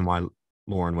one of the reasons why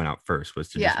Lauren went out first, was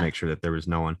to just make sure that there was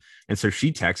no one. And so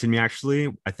she texted me,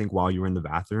 actually, I think while you were in the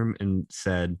bathroom, and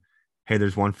said, hey,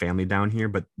 there's one family down here,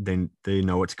 but then they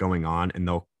know what's going on and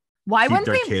they'll keep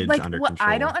their kids like, under what control.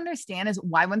 I don't understand is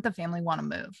why wouldn't the family want to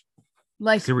move?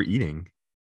 Like, they were eating.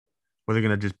 Were they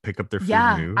gonna just pick up their food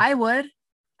and move? I would.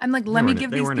 I'm like, let me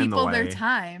give these people their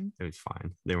time. It was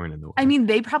fine. They weren't in the way. I mean,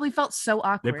 they probably felt so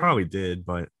awkward. They probably did,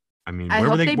 but I mean,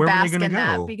 where were they going to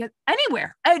go? Because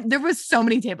anywhere. There was so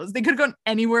many tables. They could have gone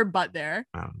anywhere but there.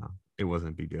 I don't know. It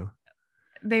wasn't a big deal.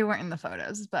 They weren't in the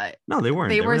photos, but no, they weren't.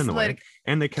 They were in the like way.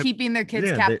 And they kept keeping their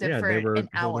kids captive for they were an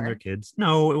hour. Their kids.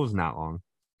 No, it wasn't that long.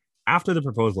 After the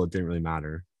proposal, it didn't really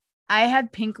matter. I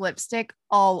had pink lipstick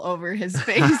all over his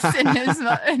face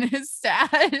and his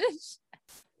stash.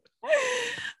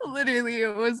 Literally,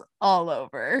 it was all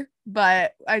over,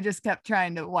 but I just kept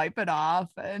trying to wipe it off.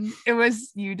 And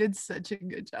you did such a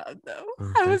good job though.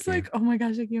 I was like, oh my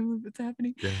gosh, I can't believe it's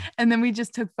happening. Yeah. And then we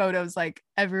just took photos like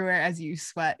everywhere as you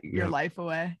sweat your life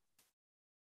away.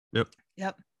 Yep.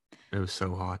 It was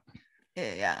so hot.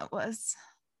 Yeah, it was.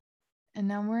 And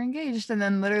now we're engaged. And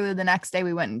then literally the next day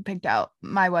we went and picked out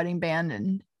my wedding band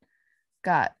and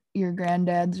got your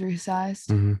granddad's resized.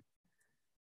 Mm-hmm.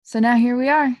 So now here we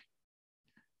are.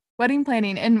 Wedding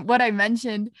planning. And what I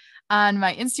mentioned on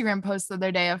my Instagram post the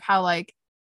other day of how like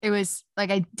it was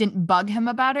like I didn't bug him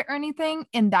about it or anything.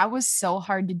 And that was so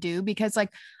hard to do because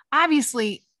like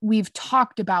obviously we've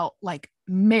talked about like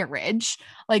marriage.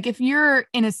 Like if you're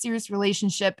in a serious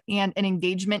relationship and an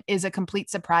engagement is a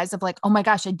complete surprise of like, oh my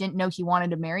gosh, I didn't know he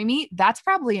wanted to marry me, that's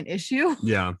probably an issue.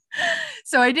 Yeah.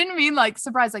 So I didn't mean like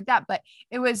surprise like that, but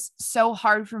it was so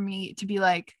hard for me to be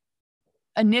like,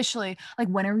 initially, like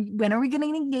when are we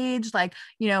getting engaged, like,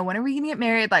 when are we gonna get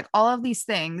married, like all of these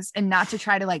things, and not to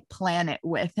try to like plan it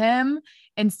with him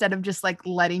instead of just like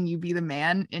letting you be the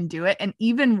man and do it. And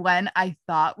even when I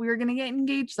thought we were gonna get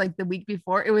engaged like the week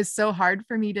before, it was so hard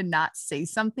for me to not say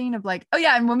something of like, oh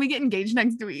yeah, and when we get engaged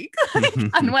next week like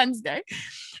on Wednesday.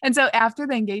 And so after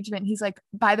the engagement, he's like,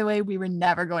 by the way, we were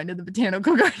never going to the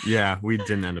Botanical Garden. Yeah, we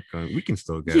didn't end up going. We can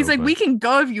still go. He's like, we can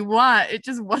go if you want, it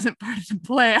just wasn't part of the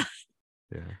plan.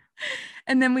 Yeah.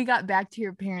 And then we got back to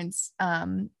your parents'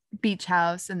 beach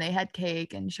house and they had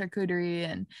cake and charcuterie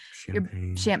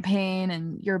and champagne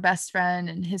and your best friend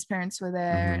and his parents were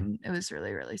there. And it was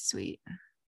really, really sweet.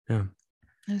 Yeah.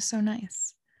 It was so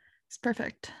nice. It's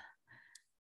perfect.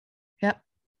 Yep.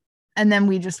 And then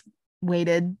we just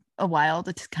waited a while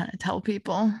to kind of tell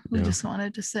people. We just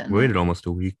wanted to sit and waited almost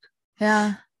a week.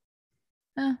 Yeah.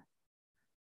 I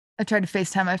tried to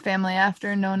FaceTime my family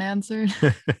after and no one answered.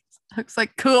 Looks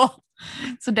like cool.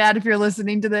 So Dad, if you're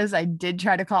listening to this, I did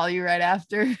try to call you right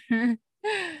after. But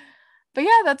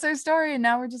yeah, that's our story. And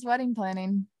now we're just wedding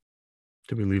planning.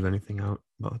 Did we leave anything out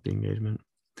about the engagement?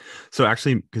 So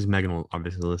actually, because Megan will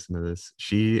obviously listen to this,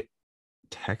 she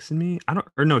texted me.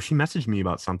 She messaged me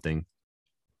about something.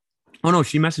 Oh no,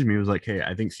 she messaged me. It was like, hey,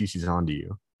 I think Cece's on to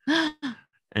you.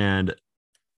 And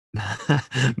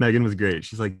Megan was great.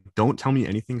 She's like, don't tell me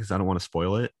anything because I don't want to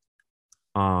spoil it.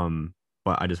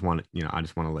 But I just want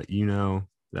to let you know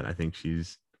that I think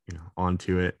she's,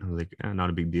 onto it. I was like,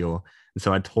 not a big deal. And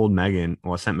so I told Megan,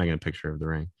 I sent Megan a picture of the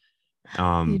ring.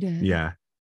 You did. Yeah.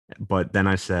 But then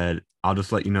I said, I'll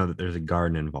just let you know that there's a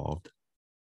garden involved.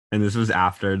 And this was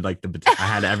after like I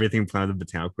had everything planned at the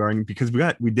Botanical Garden because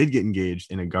we did get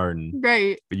engaged in a garden.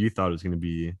 Right. But you thought it was going to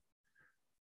be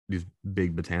these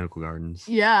big botanical gardens.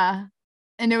 Yeah.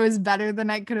 And it was better than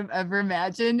I could have ever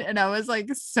imagined. And I was like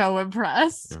so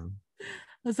impressed. Yeah.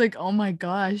 was like, oh my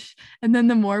gosh. And then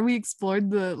the more we explored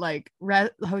the like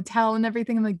hotel and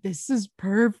everything, I'm like, this is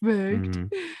perfect. Mm-hmm.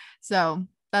 So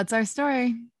that's our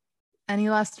story. Any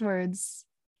last words?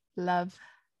 Love.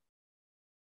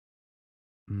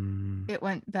 It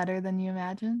went better than you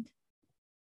imagined.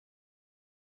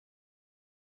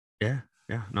 Yeah.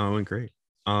 No, it went great.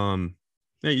 Yeah,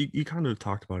 you kind of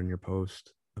talked about in your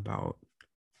post about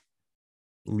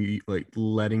like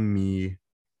letting me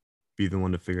be the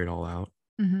one to figure it all out,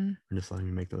 and just letting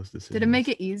me make those decisions. Did it make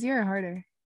it easier or harder?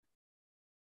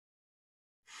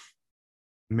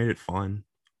 It made it fun.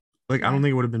 Like, yeah. I don't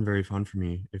think it would have been very fun for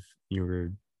me if you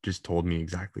were just told me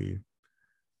exactly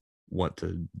what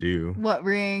to do, what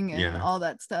ring and all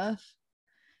that stuff.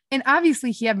 And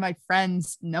obviously he had my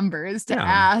friends' numbers to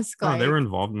ask. Like, they were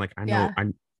involved in like,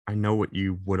 I know what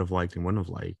you would have liked and wouldn't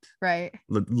have liked. Right.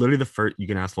 Literally the first, you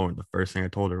can ask Lauren, the first thing I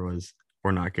told her was,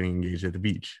 we're not getting engaged at the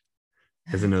beach.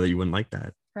 Because I know that you wouldn't like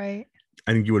that. Right.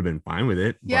 I think you would have been fine with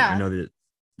it. But I know that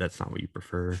that's not what you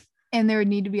prefer. And there would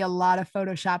need to be a lot of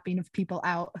photoshopping of people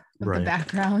out of the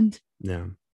background. Yeah.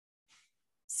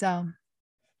 So,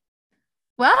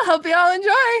 well, hope you all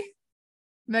enjoy.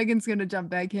 Megan's going to jump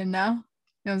back in now.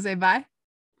 You want to say bye?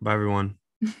 Bye, everyone.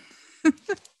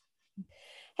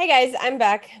 Hey guys, I'm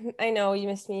back. I know you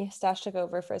missed me. Stash took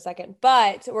over for a second,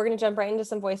 but we're going to jump right into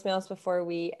some voicemails before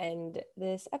we end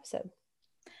this episode.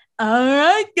 All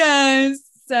right, guys.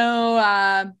 So,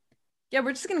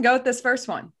 we're just going to go with this first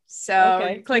one.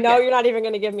 So, click it. You're not even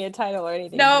going to give me a title or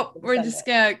anything. No, we're just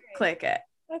going to click it.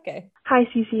 Okay. Hi,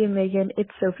 Cece and Megan. It's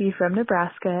Sophie from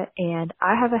Nebraska, and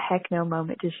I have a heck no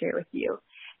moment to share with you.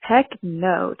 Heck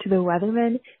no to the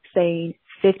weatherman saying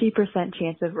 50%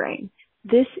 chance of rain.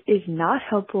 This is not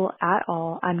helpful at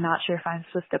all. I'm not sure if I'm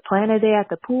supposed to plan a day at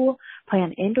the pool,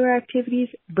 plan indoor activities,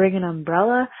 bring an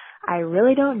umbrella. I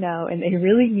really don't know, and they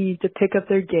really need to pick up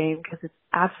their game because it's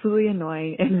absolutely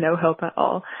annoying and no help at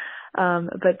all.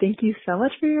 But thank you so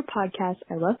much for your podcast.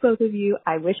 I love both of you.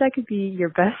 I wish I could be your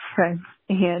best friend,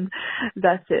 and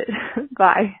that's it.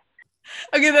 Bye.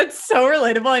 Okay, that's so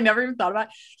relatable. I never even thought about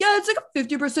it. Yeah, it's like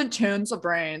a 50% chance of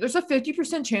rain. There's a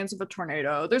 50% chance of a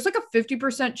tornado. There's like a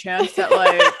 50% chance that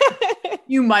like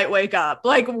you might wake up.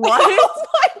 Like what? Oh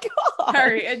my god!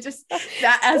 Sorry, it just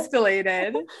that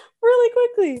escalated really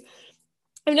quickly.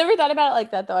 I've never thought about it like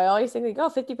that though. I always think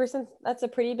like, 50%, that's a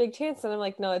pretty big chance. And I'm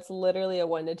like, no, it's literally a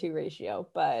 1-to-2 ratio.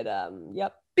 But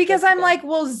yep. Because I'm like,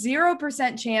 well,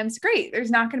 0% chance. Great.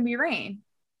 There's not going to be rain.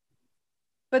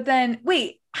 But then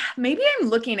wait, maybe I'm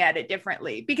looking at it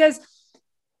differently because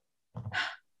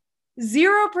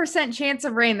 0% chance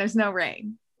of rain, there's no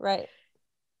rain. Right.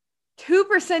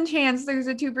 2% chance, there's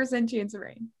a 2% chance of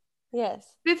rain. Yes.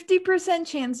 50%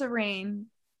 chance of rain.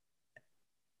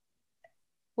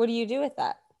 What do you do with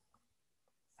that?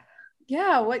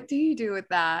 Yeah, what do you do with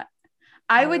that?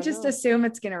 I would just assume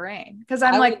it's going to rain because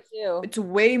I'm like, it's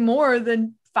way more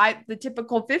than the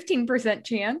typical 15%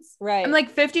 chance. Right. I'm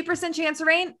like 50% chance of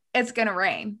rain, it's going to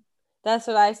rain. That's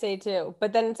what I say too.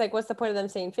 But then it's like, what's the point of them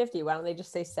saying 50? Why don't they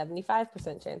just say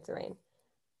 75% chance of rain?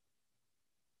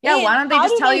 Yeah, and why don't they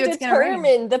just tell you it's going to rain?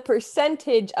 Determine the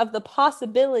percentage of the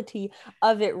possibility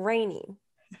of it raining.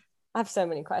 I have so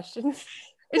many questions.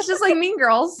 It's just like Mean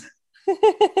Girls.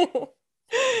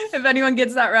 If anyone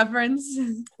gets that reference.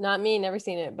 Not me, never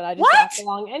seen it, but I just laughed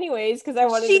along anyways because I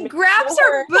wanted to. She grabs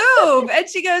her boob and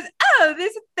she goes, "Oh,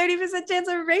 there's a 30% chance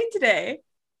of rain today."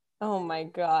 Oh my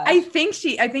god! I think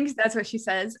that's what she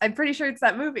says. I'm pretty sure it's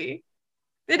that movie.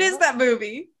 It is that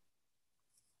movie.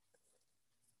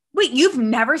 Wait, you've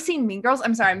never seen Mean Girls?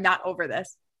 I'm sorry, I'm not over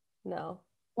this. No.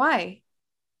 Why?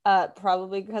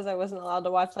 Probably because I wasn't allowed to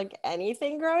watch like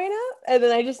anything growing up, and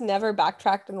then I just never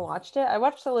backtracked and watched it. I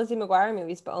watched the Lizzie McGuire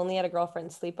movies, but only at a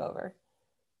girlfriend's sleepover,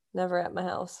 never at my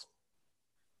house.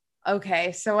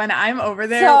 Okay, so when I'm over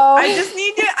there, here's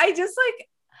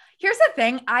the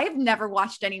thing. I've never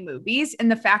watched any movies, and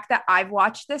the fact that I've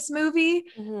watched this movie,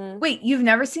 wait, you've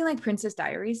never seen like Princess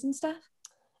Diaries and stuff?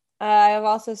 I've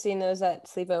also seen those at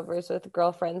sleepovers with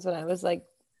girlfriends when I was like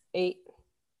 8.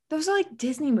 Those are like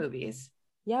Disney movies.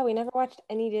 Yeah, we never watched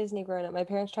any Disney growing up. My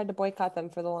parents tried to boycott them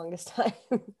for the longest time.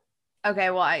 Okay,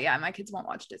 well, my kids won't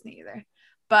watch Disney either.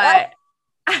 But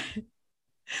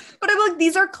but I'm like,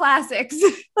 these are classics.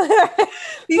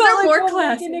 These are more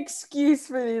classic. An excuse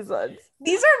for these ones.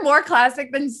 These are more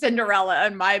classic than Cinderella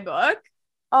in my book.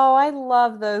 Oh, I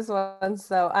love those ones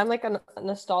though. I'm like a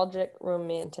nostalgic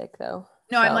romantic though.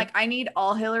 No, so. I'm like, I need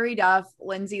all Hilary Duff,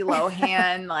 Lindsay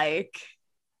Lohan, like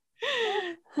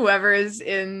whoever is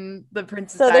in the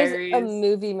Princess Diaries. There's a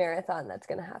movie marathon that's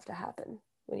gonna have to happen.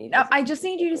 I just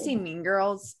need you to see Mean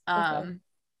Girls.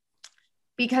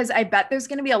 because I bet there's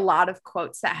going to be a lot of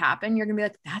quotes that happen. You're going to be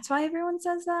like, that's why everyone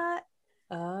says that.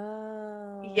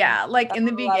 Oh, yeah. Like in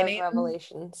the beginning,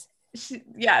 revelations.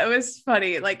 Yeah, it was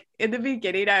funny. Like in the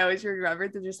beginning, I always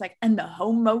remembered they're just like, and the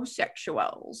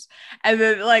homosexuals. And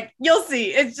then like, you'll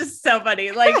see, it's just so funny.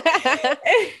 Like,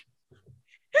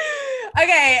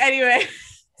 okay, anyway.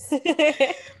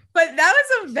 But that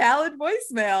was a valid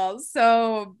voicemail.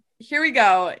 So here we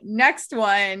go. Next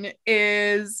one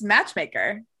is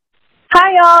Matchmaker.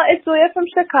 Hi, y'all. It's Leah from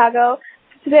Chicago.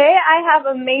 Today, I have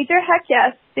a major heck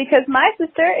yes because my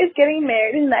sister is getting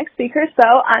married in the next week or so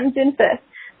on June 5th.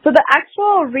 So the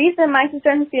actual reason my sister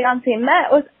and her fiance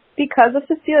met was because of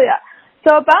Cecilia.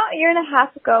 So about a year and a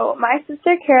half ago, my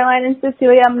sister Caroline and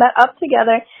Cecilia met up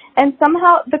together, and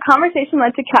somehow the conversation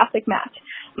led to Catholic Match.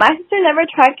 My sister never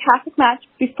tried Catholic Match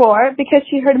before because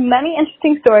she heard many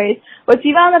interesting stories, which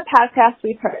even on the podcast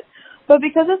we've heard. But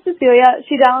because of Cecilia,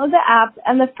 she downloaded the app,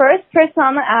 and the first person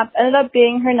on the app ended up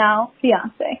being her now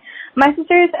fiance. My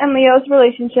sister's and Leo's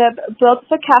relationship, built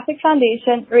with a Catholic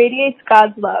foundation, radiates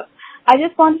God's love. I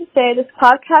just want to say this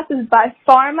podcast is by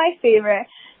far my favorite.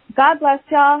 God bless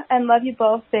y'all and love you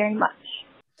both very much.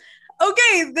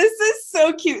 Okay, this is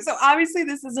so cute. So obviously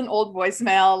this is an old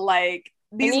voicemail. Like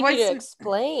these I need you to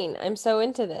explain. I'm so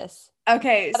into this.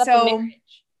 Okay, so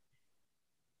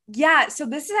yeah, so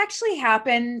this has actually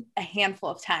happened a handful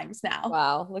of times now.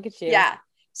 Wow, look at you. Yeah.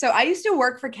 So I used to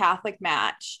work for Catholic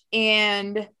Match,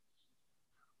 and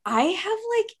I have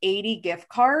like 80 gift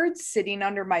cards sitting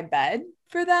under my bed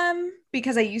for them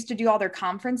because I used to do all their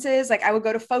conferences. Like I would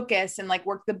go to Focus and like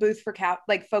work the booth for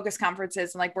like Focus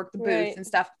conferences and like work the booth and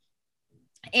stuff.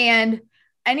 And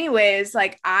anyways,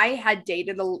 like I had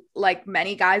dated like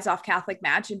many guys off Catholic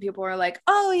Match, and people were like,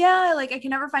 oh yeah, like I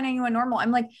can never find anyone normal.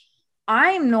 I'm like,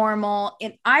 I'm normal,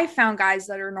 and I found guys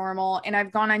that are normal, and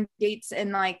I've gone on dates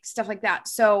and like stuff like that.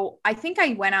 So I think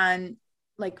I went on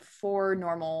like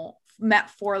met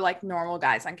 4 like normal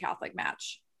guys on Catholic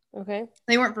Match. Okay.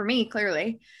 They weren't for me,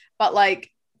 clearly, but like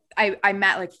I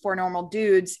met like 4 normal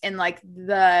dudes in like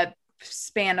the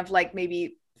span of like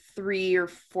maybe 3 or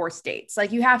 4 states.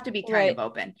 Like you have to be kind of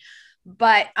open.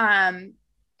 But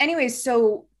anyways,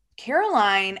 so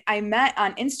Caroline, I met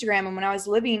on Instagram, and when I was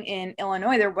living in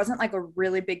Illinois, there wasn't like a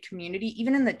really big community.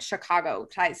 Even in the Chicago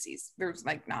diocese, there was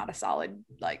like not a solid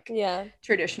like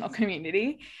traditional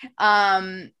community.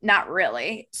 Not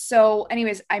really. So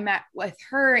anyways, I met with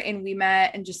her, and we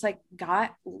met and just like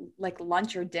got like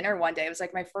lunch or dinner one day. It was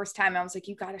like my first time. I was like,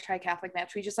 you got to try Catholic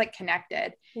Match. We just like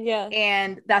connected. Yeah.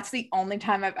 And that's the only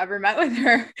time I've ever met with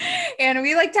her. And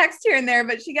we like text here and there,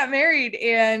 but she got married,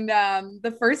 and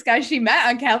the first guy she met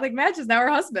on Catholic Match is now her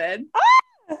husband.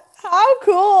 Ah, how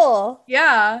cool.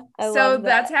 Yeah. So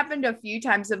that's happened a few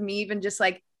times of me even just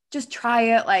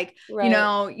try it. Like, you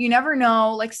know, you never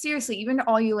know. Like, seriously, even to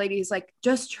all you ladies, like,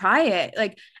 just try it.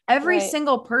 Like, every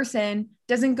single person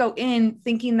doesn't go in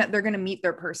thinking that they're going to meet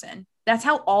their person. That's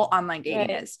how all online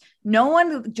dating is. No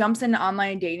one who jumps into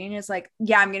online dating is like,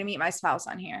 yeah, I'm going to meet my spouse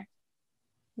on here.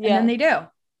 Yeah. And then they do.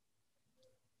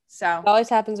 So it always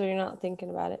happens when you're not thinking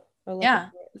about it. Yeah.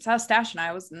 That's how Stash and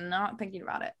I was not thinking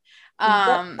about it.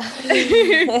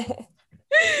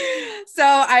 So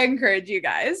I encourage you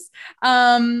guys.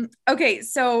 Okay.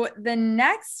 So the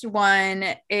next one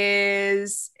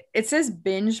is, it says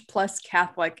binge plus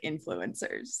Catholic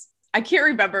influencers. I can't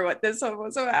remember what this one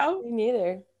was about. Me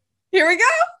neither. Here we go.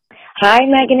 Hi,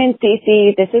 Megan and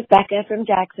Stacey. This is Becca from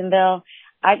Jacksonville.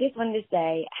 I just wanted to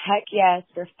say, heck yes,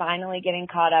 for finally getting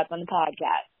caught up on the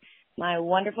podcast. My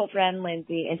wonderful friend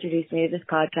Lindsay introduced me to this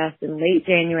podcast in late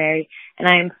January, and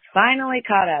I am finally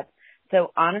caught up.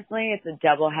 So honestly, it's a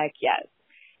double heck yes.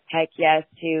 Heck yes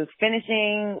to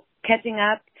finishing, catching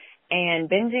up, and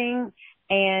binging,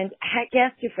 and heck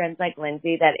yes to friends like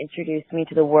Lindsay that introduced me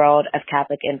to the world of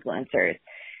Catholic influencers.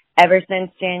 Ever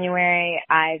since January,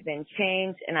 I've been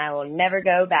changed, and I will never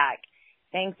go back.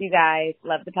 Thanks, you guys.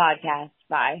 Love the podcast.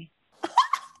 Bye.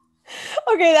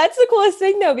 Okay, that's the coolest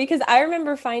thing though, because I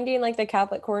remember finding like the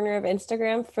Catholic corner of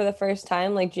Instagram for the first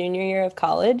time, like junior year of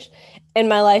college, and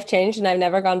my life changed, and I've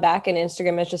never gone back, and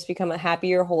Instagram has just become a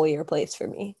happier, holier place for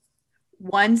me.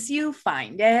 Once you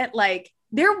find it, like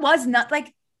there was nothing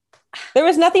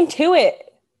to it.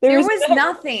 There was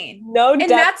nothing. No, and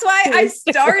that's why I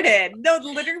started. No,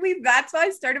 literally, that's why I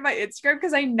started my Instagram,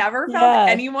 because I never found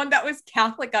anyone that was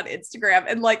Catholic on Instagram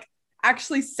and like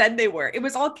actually said they were. It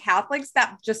was all Catholics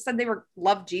that just said they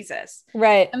loved Jesus.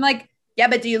 Right. I'm like, yeah,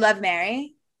 but do you love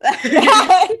Mary?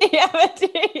 Yeah, but do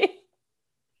you?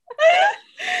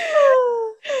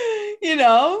 You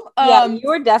know? Yeah, you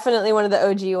were definitely one of the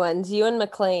OG ones. You and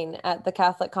McLean at the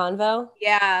Catholic Convo.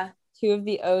 Yeah. 2 of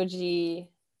the OG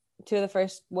two of the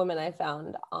first women I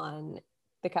found on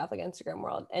the Catholic Instagram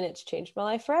world, and it's changed my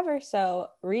life forever. So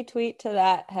retweet to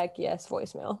that heck yes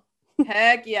voicemail.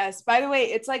 Heck yes. By the way,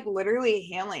 it's like literally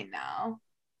hailing now.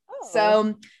 Oh.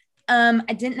 So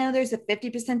I didn't know there's a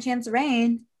 50% chance of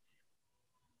rain.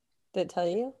 Did it tell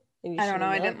you? I don't know.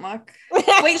 I didn't look.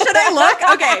 Wait, should I look?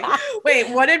 Okay. Wait,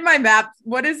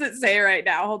 what does it say right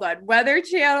now? Hold on. Weather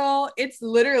Channel. It's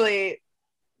literally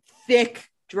thick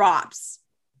drops.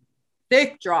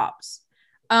 Thick drops.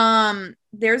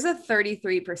 There's a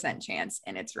 33% chance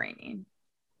and it's raining.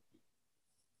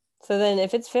 So then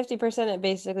if it's 50%, it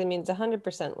basically means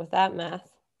 100% with that math.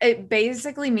 It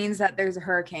basically means that there's a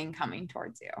hurricane coming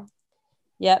towards you.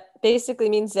 Yep. Basically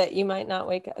means that you might not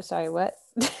wake up. Sorry, what?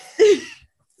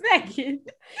 Megan.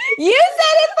 You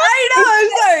said it. I know. I'm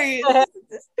sorry.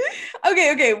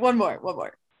 Okay. One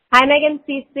more. Hi, Megan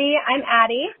CC. I'm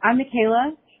Addie. I'm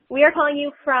Michaela. We are calling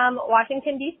you from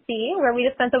Washington, D.C., where we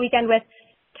just spent the weekend with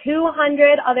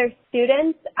 200 other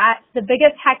students at the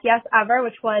biggest Heck Yes ever,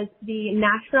 which was the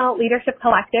National Leadership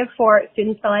Collective for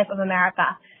Students for Life of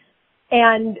America.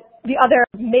 And the other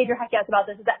major Heck Yes about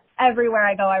this is that everywhere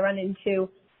I go, I run into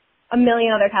a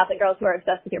million other Catholic girls who are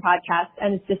obsessed with your podcast,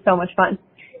 and it's just so much fun.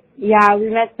 Yeah, we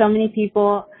met so many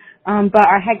people, but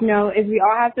our heck no, if we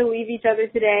all have to leave each other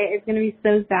today, it's going to be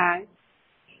so sad.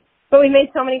 But we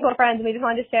made so many cool friends, and we just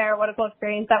wanted to share what a cool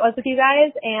experience that was with you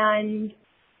guys, and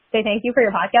say thank you for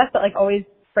your podcast that like always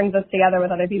brings us together with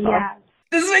other people. Yeah.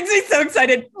 This makes me so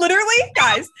excited. Literally,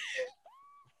 guys.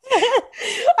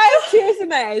 I have tears in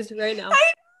my eyes right now.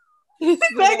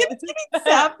 Megan's getting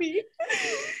sappy.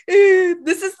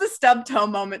 This is the stub toe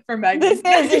moment for Megan.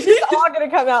 It's just all gonna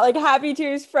come out, like happy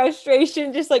tears,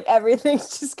 frustration, just like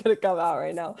everything's just gonna come out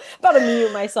right now. I'm about to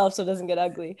mute myself so it doesn't get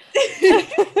ugly.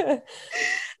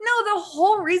 No, the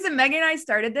whole reason Megan and I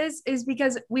started this is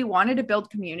because we wanted to build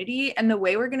community, and the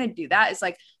way we're going to do that is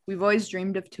like we've always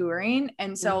dreamed of touring,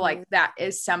 and so like that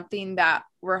is something that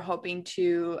we're hoping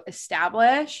to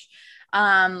establish,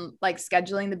 like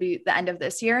scheduling the end of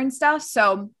this year and stuff.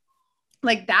 So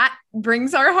like that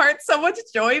brings our heart so much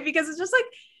joy, because it's just like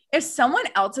if someone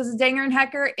else is a Danger and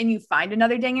Hecker and you find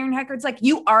another Danger and Hecker, it's like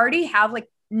you already have like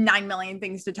 9 million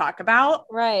things to talk about,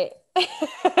 right?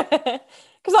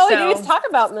 Because all we do is talk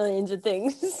about millions of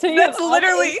things. So that's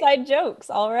literally inside jokes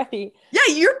already.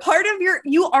 Yeah, you're part of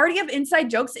you already have inside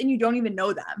jokes and you don't even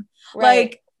know them. Right.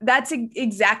 Like that's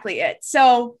exactly it.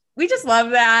 So we just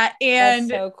love that. And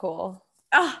that's so cool.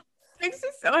 Oh, makes me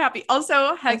so happy.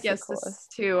 Also, heck yes,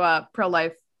 to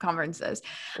pro-life conferences.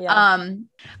 Yeah.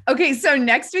 Okay, so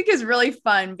next week is really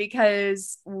fun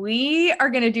because we are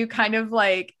going to do kind of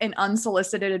like an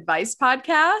unsolicited advice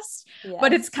podcast,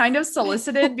 but it's kind of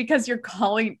solicited because you're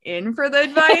calling in for the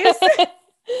advice.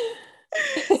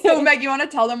 So Meg, you want to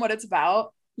tell them what it's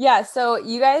about? Yeah, so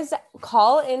you guys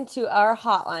call into our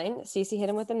hotline. Cece, hit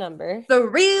him with the number.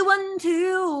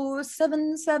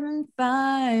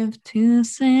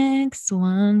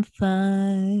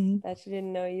 312-775-2615. Bet you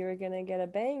didn't know you were going to get a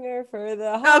banger for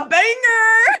the A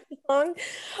banger! Song.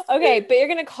 Okay, but you're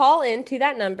going to call in to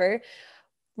that number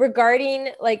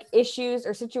regarding like issues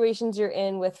or situations you're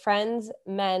in with friends,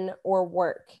 men, or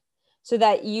work, so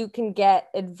that you can get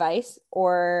advice,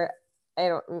 or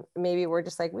maybe we're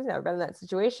just like, we've never been in that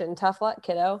situation. Tough luck,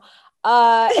 kiddo.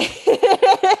 But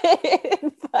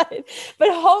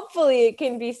hopefully it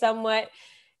can be somewhat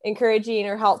encouraging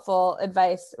or helpful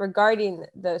advice regarding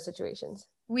those situations.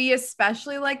 We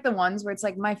especially like the ones where it's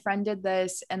like, my friend did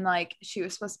this and like, she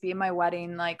was supposed to be in my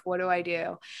wedding. Like, what do I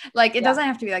do? Like, it doesn't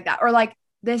have to be like that. Or like,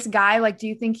 this guy, like, do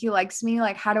you think he likes me?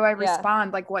 Like, how do I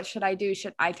respond? Like, what should I do?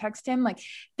 Should I text him? Like,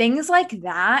 things like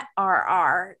that are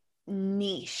our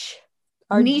niche.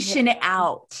 Niching it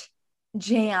out.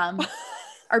 Jam.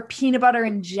 Our peanut butter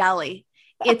and jelly.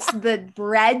 It's the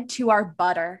bread to our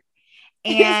butter.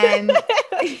 And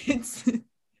it's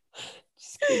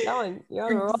just keep going. You're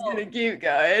on a roll. It's gonna keep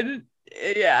going.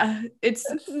 Yeah. It's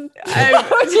you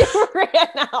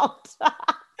ran out.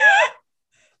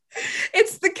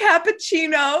 It's the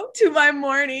cappuccino to my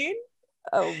morning.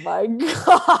 Oh my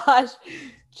gosh.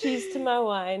 Cheese to my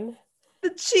wine.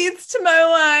 The cheese to my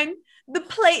wine. The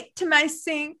plate to my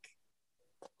sink.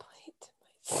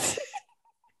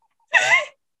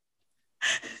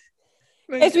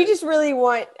 If we just really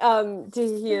want to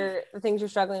hear the things you're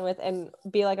struggling with and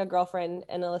be like a girlfriend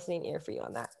and a listening ear for you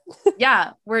on that.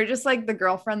 Yeah, we're just like the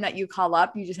girlfriend that you call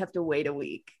up. You just have to wait a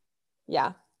week.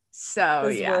 Yeah. So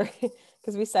yeah,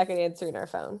 because we suck at answering our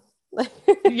phone.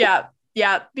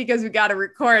 Yeah, because we got to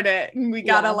record it and we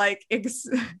got to like,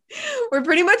 we're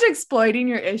pretty much exploiting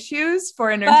your issues for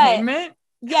entertainment.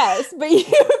 Yes, but you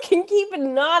can keep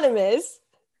anonymous.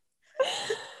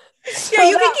 Yeah,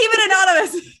 you can keep it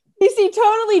anonymous. Cece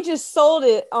totally just sold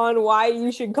it on why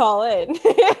you should call in.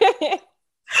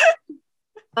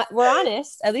 We're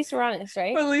honest. At least we're honest,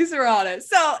 right? At least we're honest.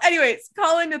 So anyways,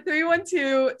 call into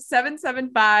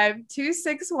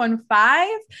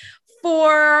 312-775-2615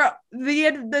 for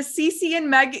the Cece and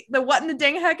Meg, the What in the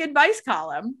Dang Heck advice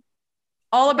column.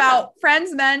 All about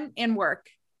friends, men, and work.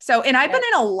 So, and I've been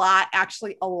in a lot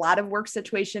of work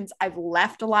situations. I've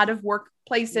left a lot of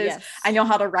workplaces. Yes. I know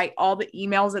how to write all the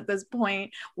emails at this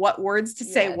point, what words to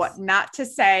say, what not to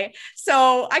say.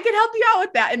 So I can help you out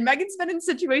with that. And Megan's been in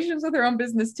situations with her own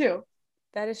business too.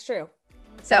 That is true.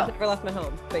 So I've never left my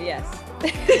home, but yes.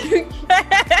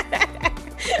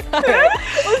 All right.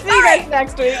 We'll see you guys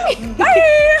next week.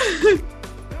 Bye.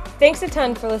 Thanks a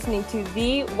ton for listening to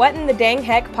the What in the Dang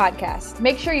Heck podcast.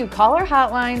 Make sure you call our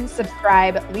hotline,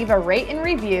 subscribe, leave a rate and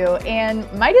review, and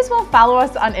might as well follow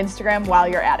us on Instagram while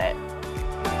you're at it.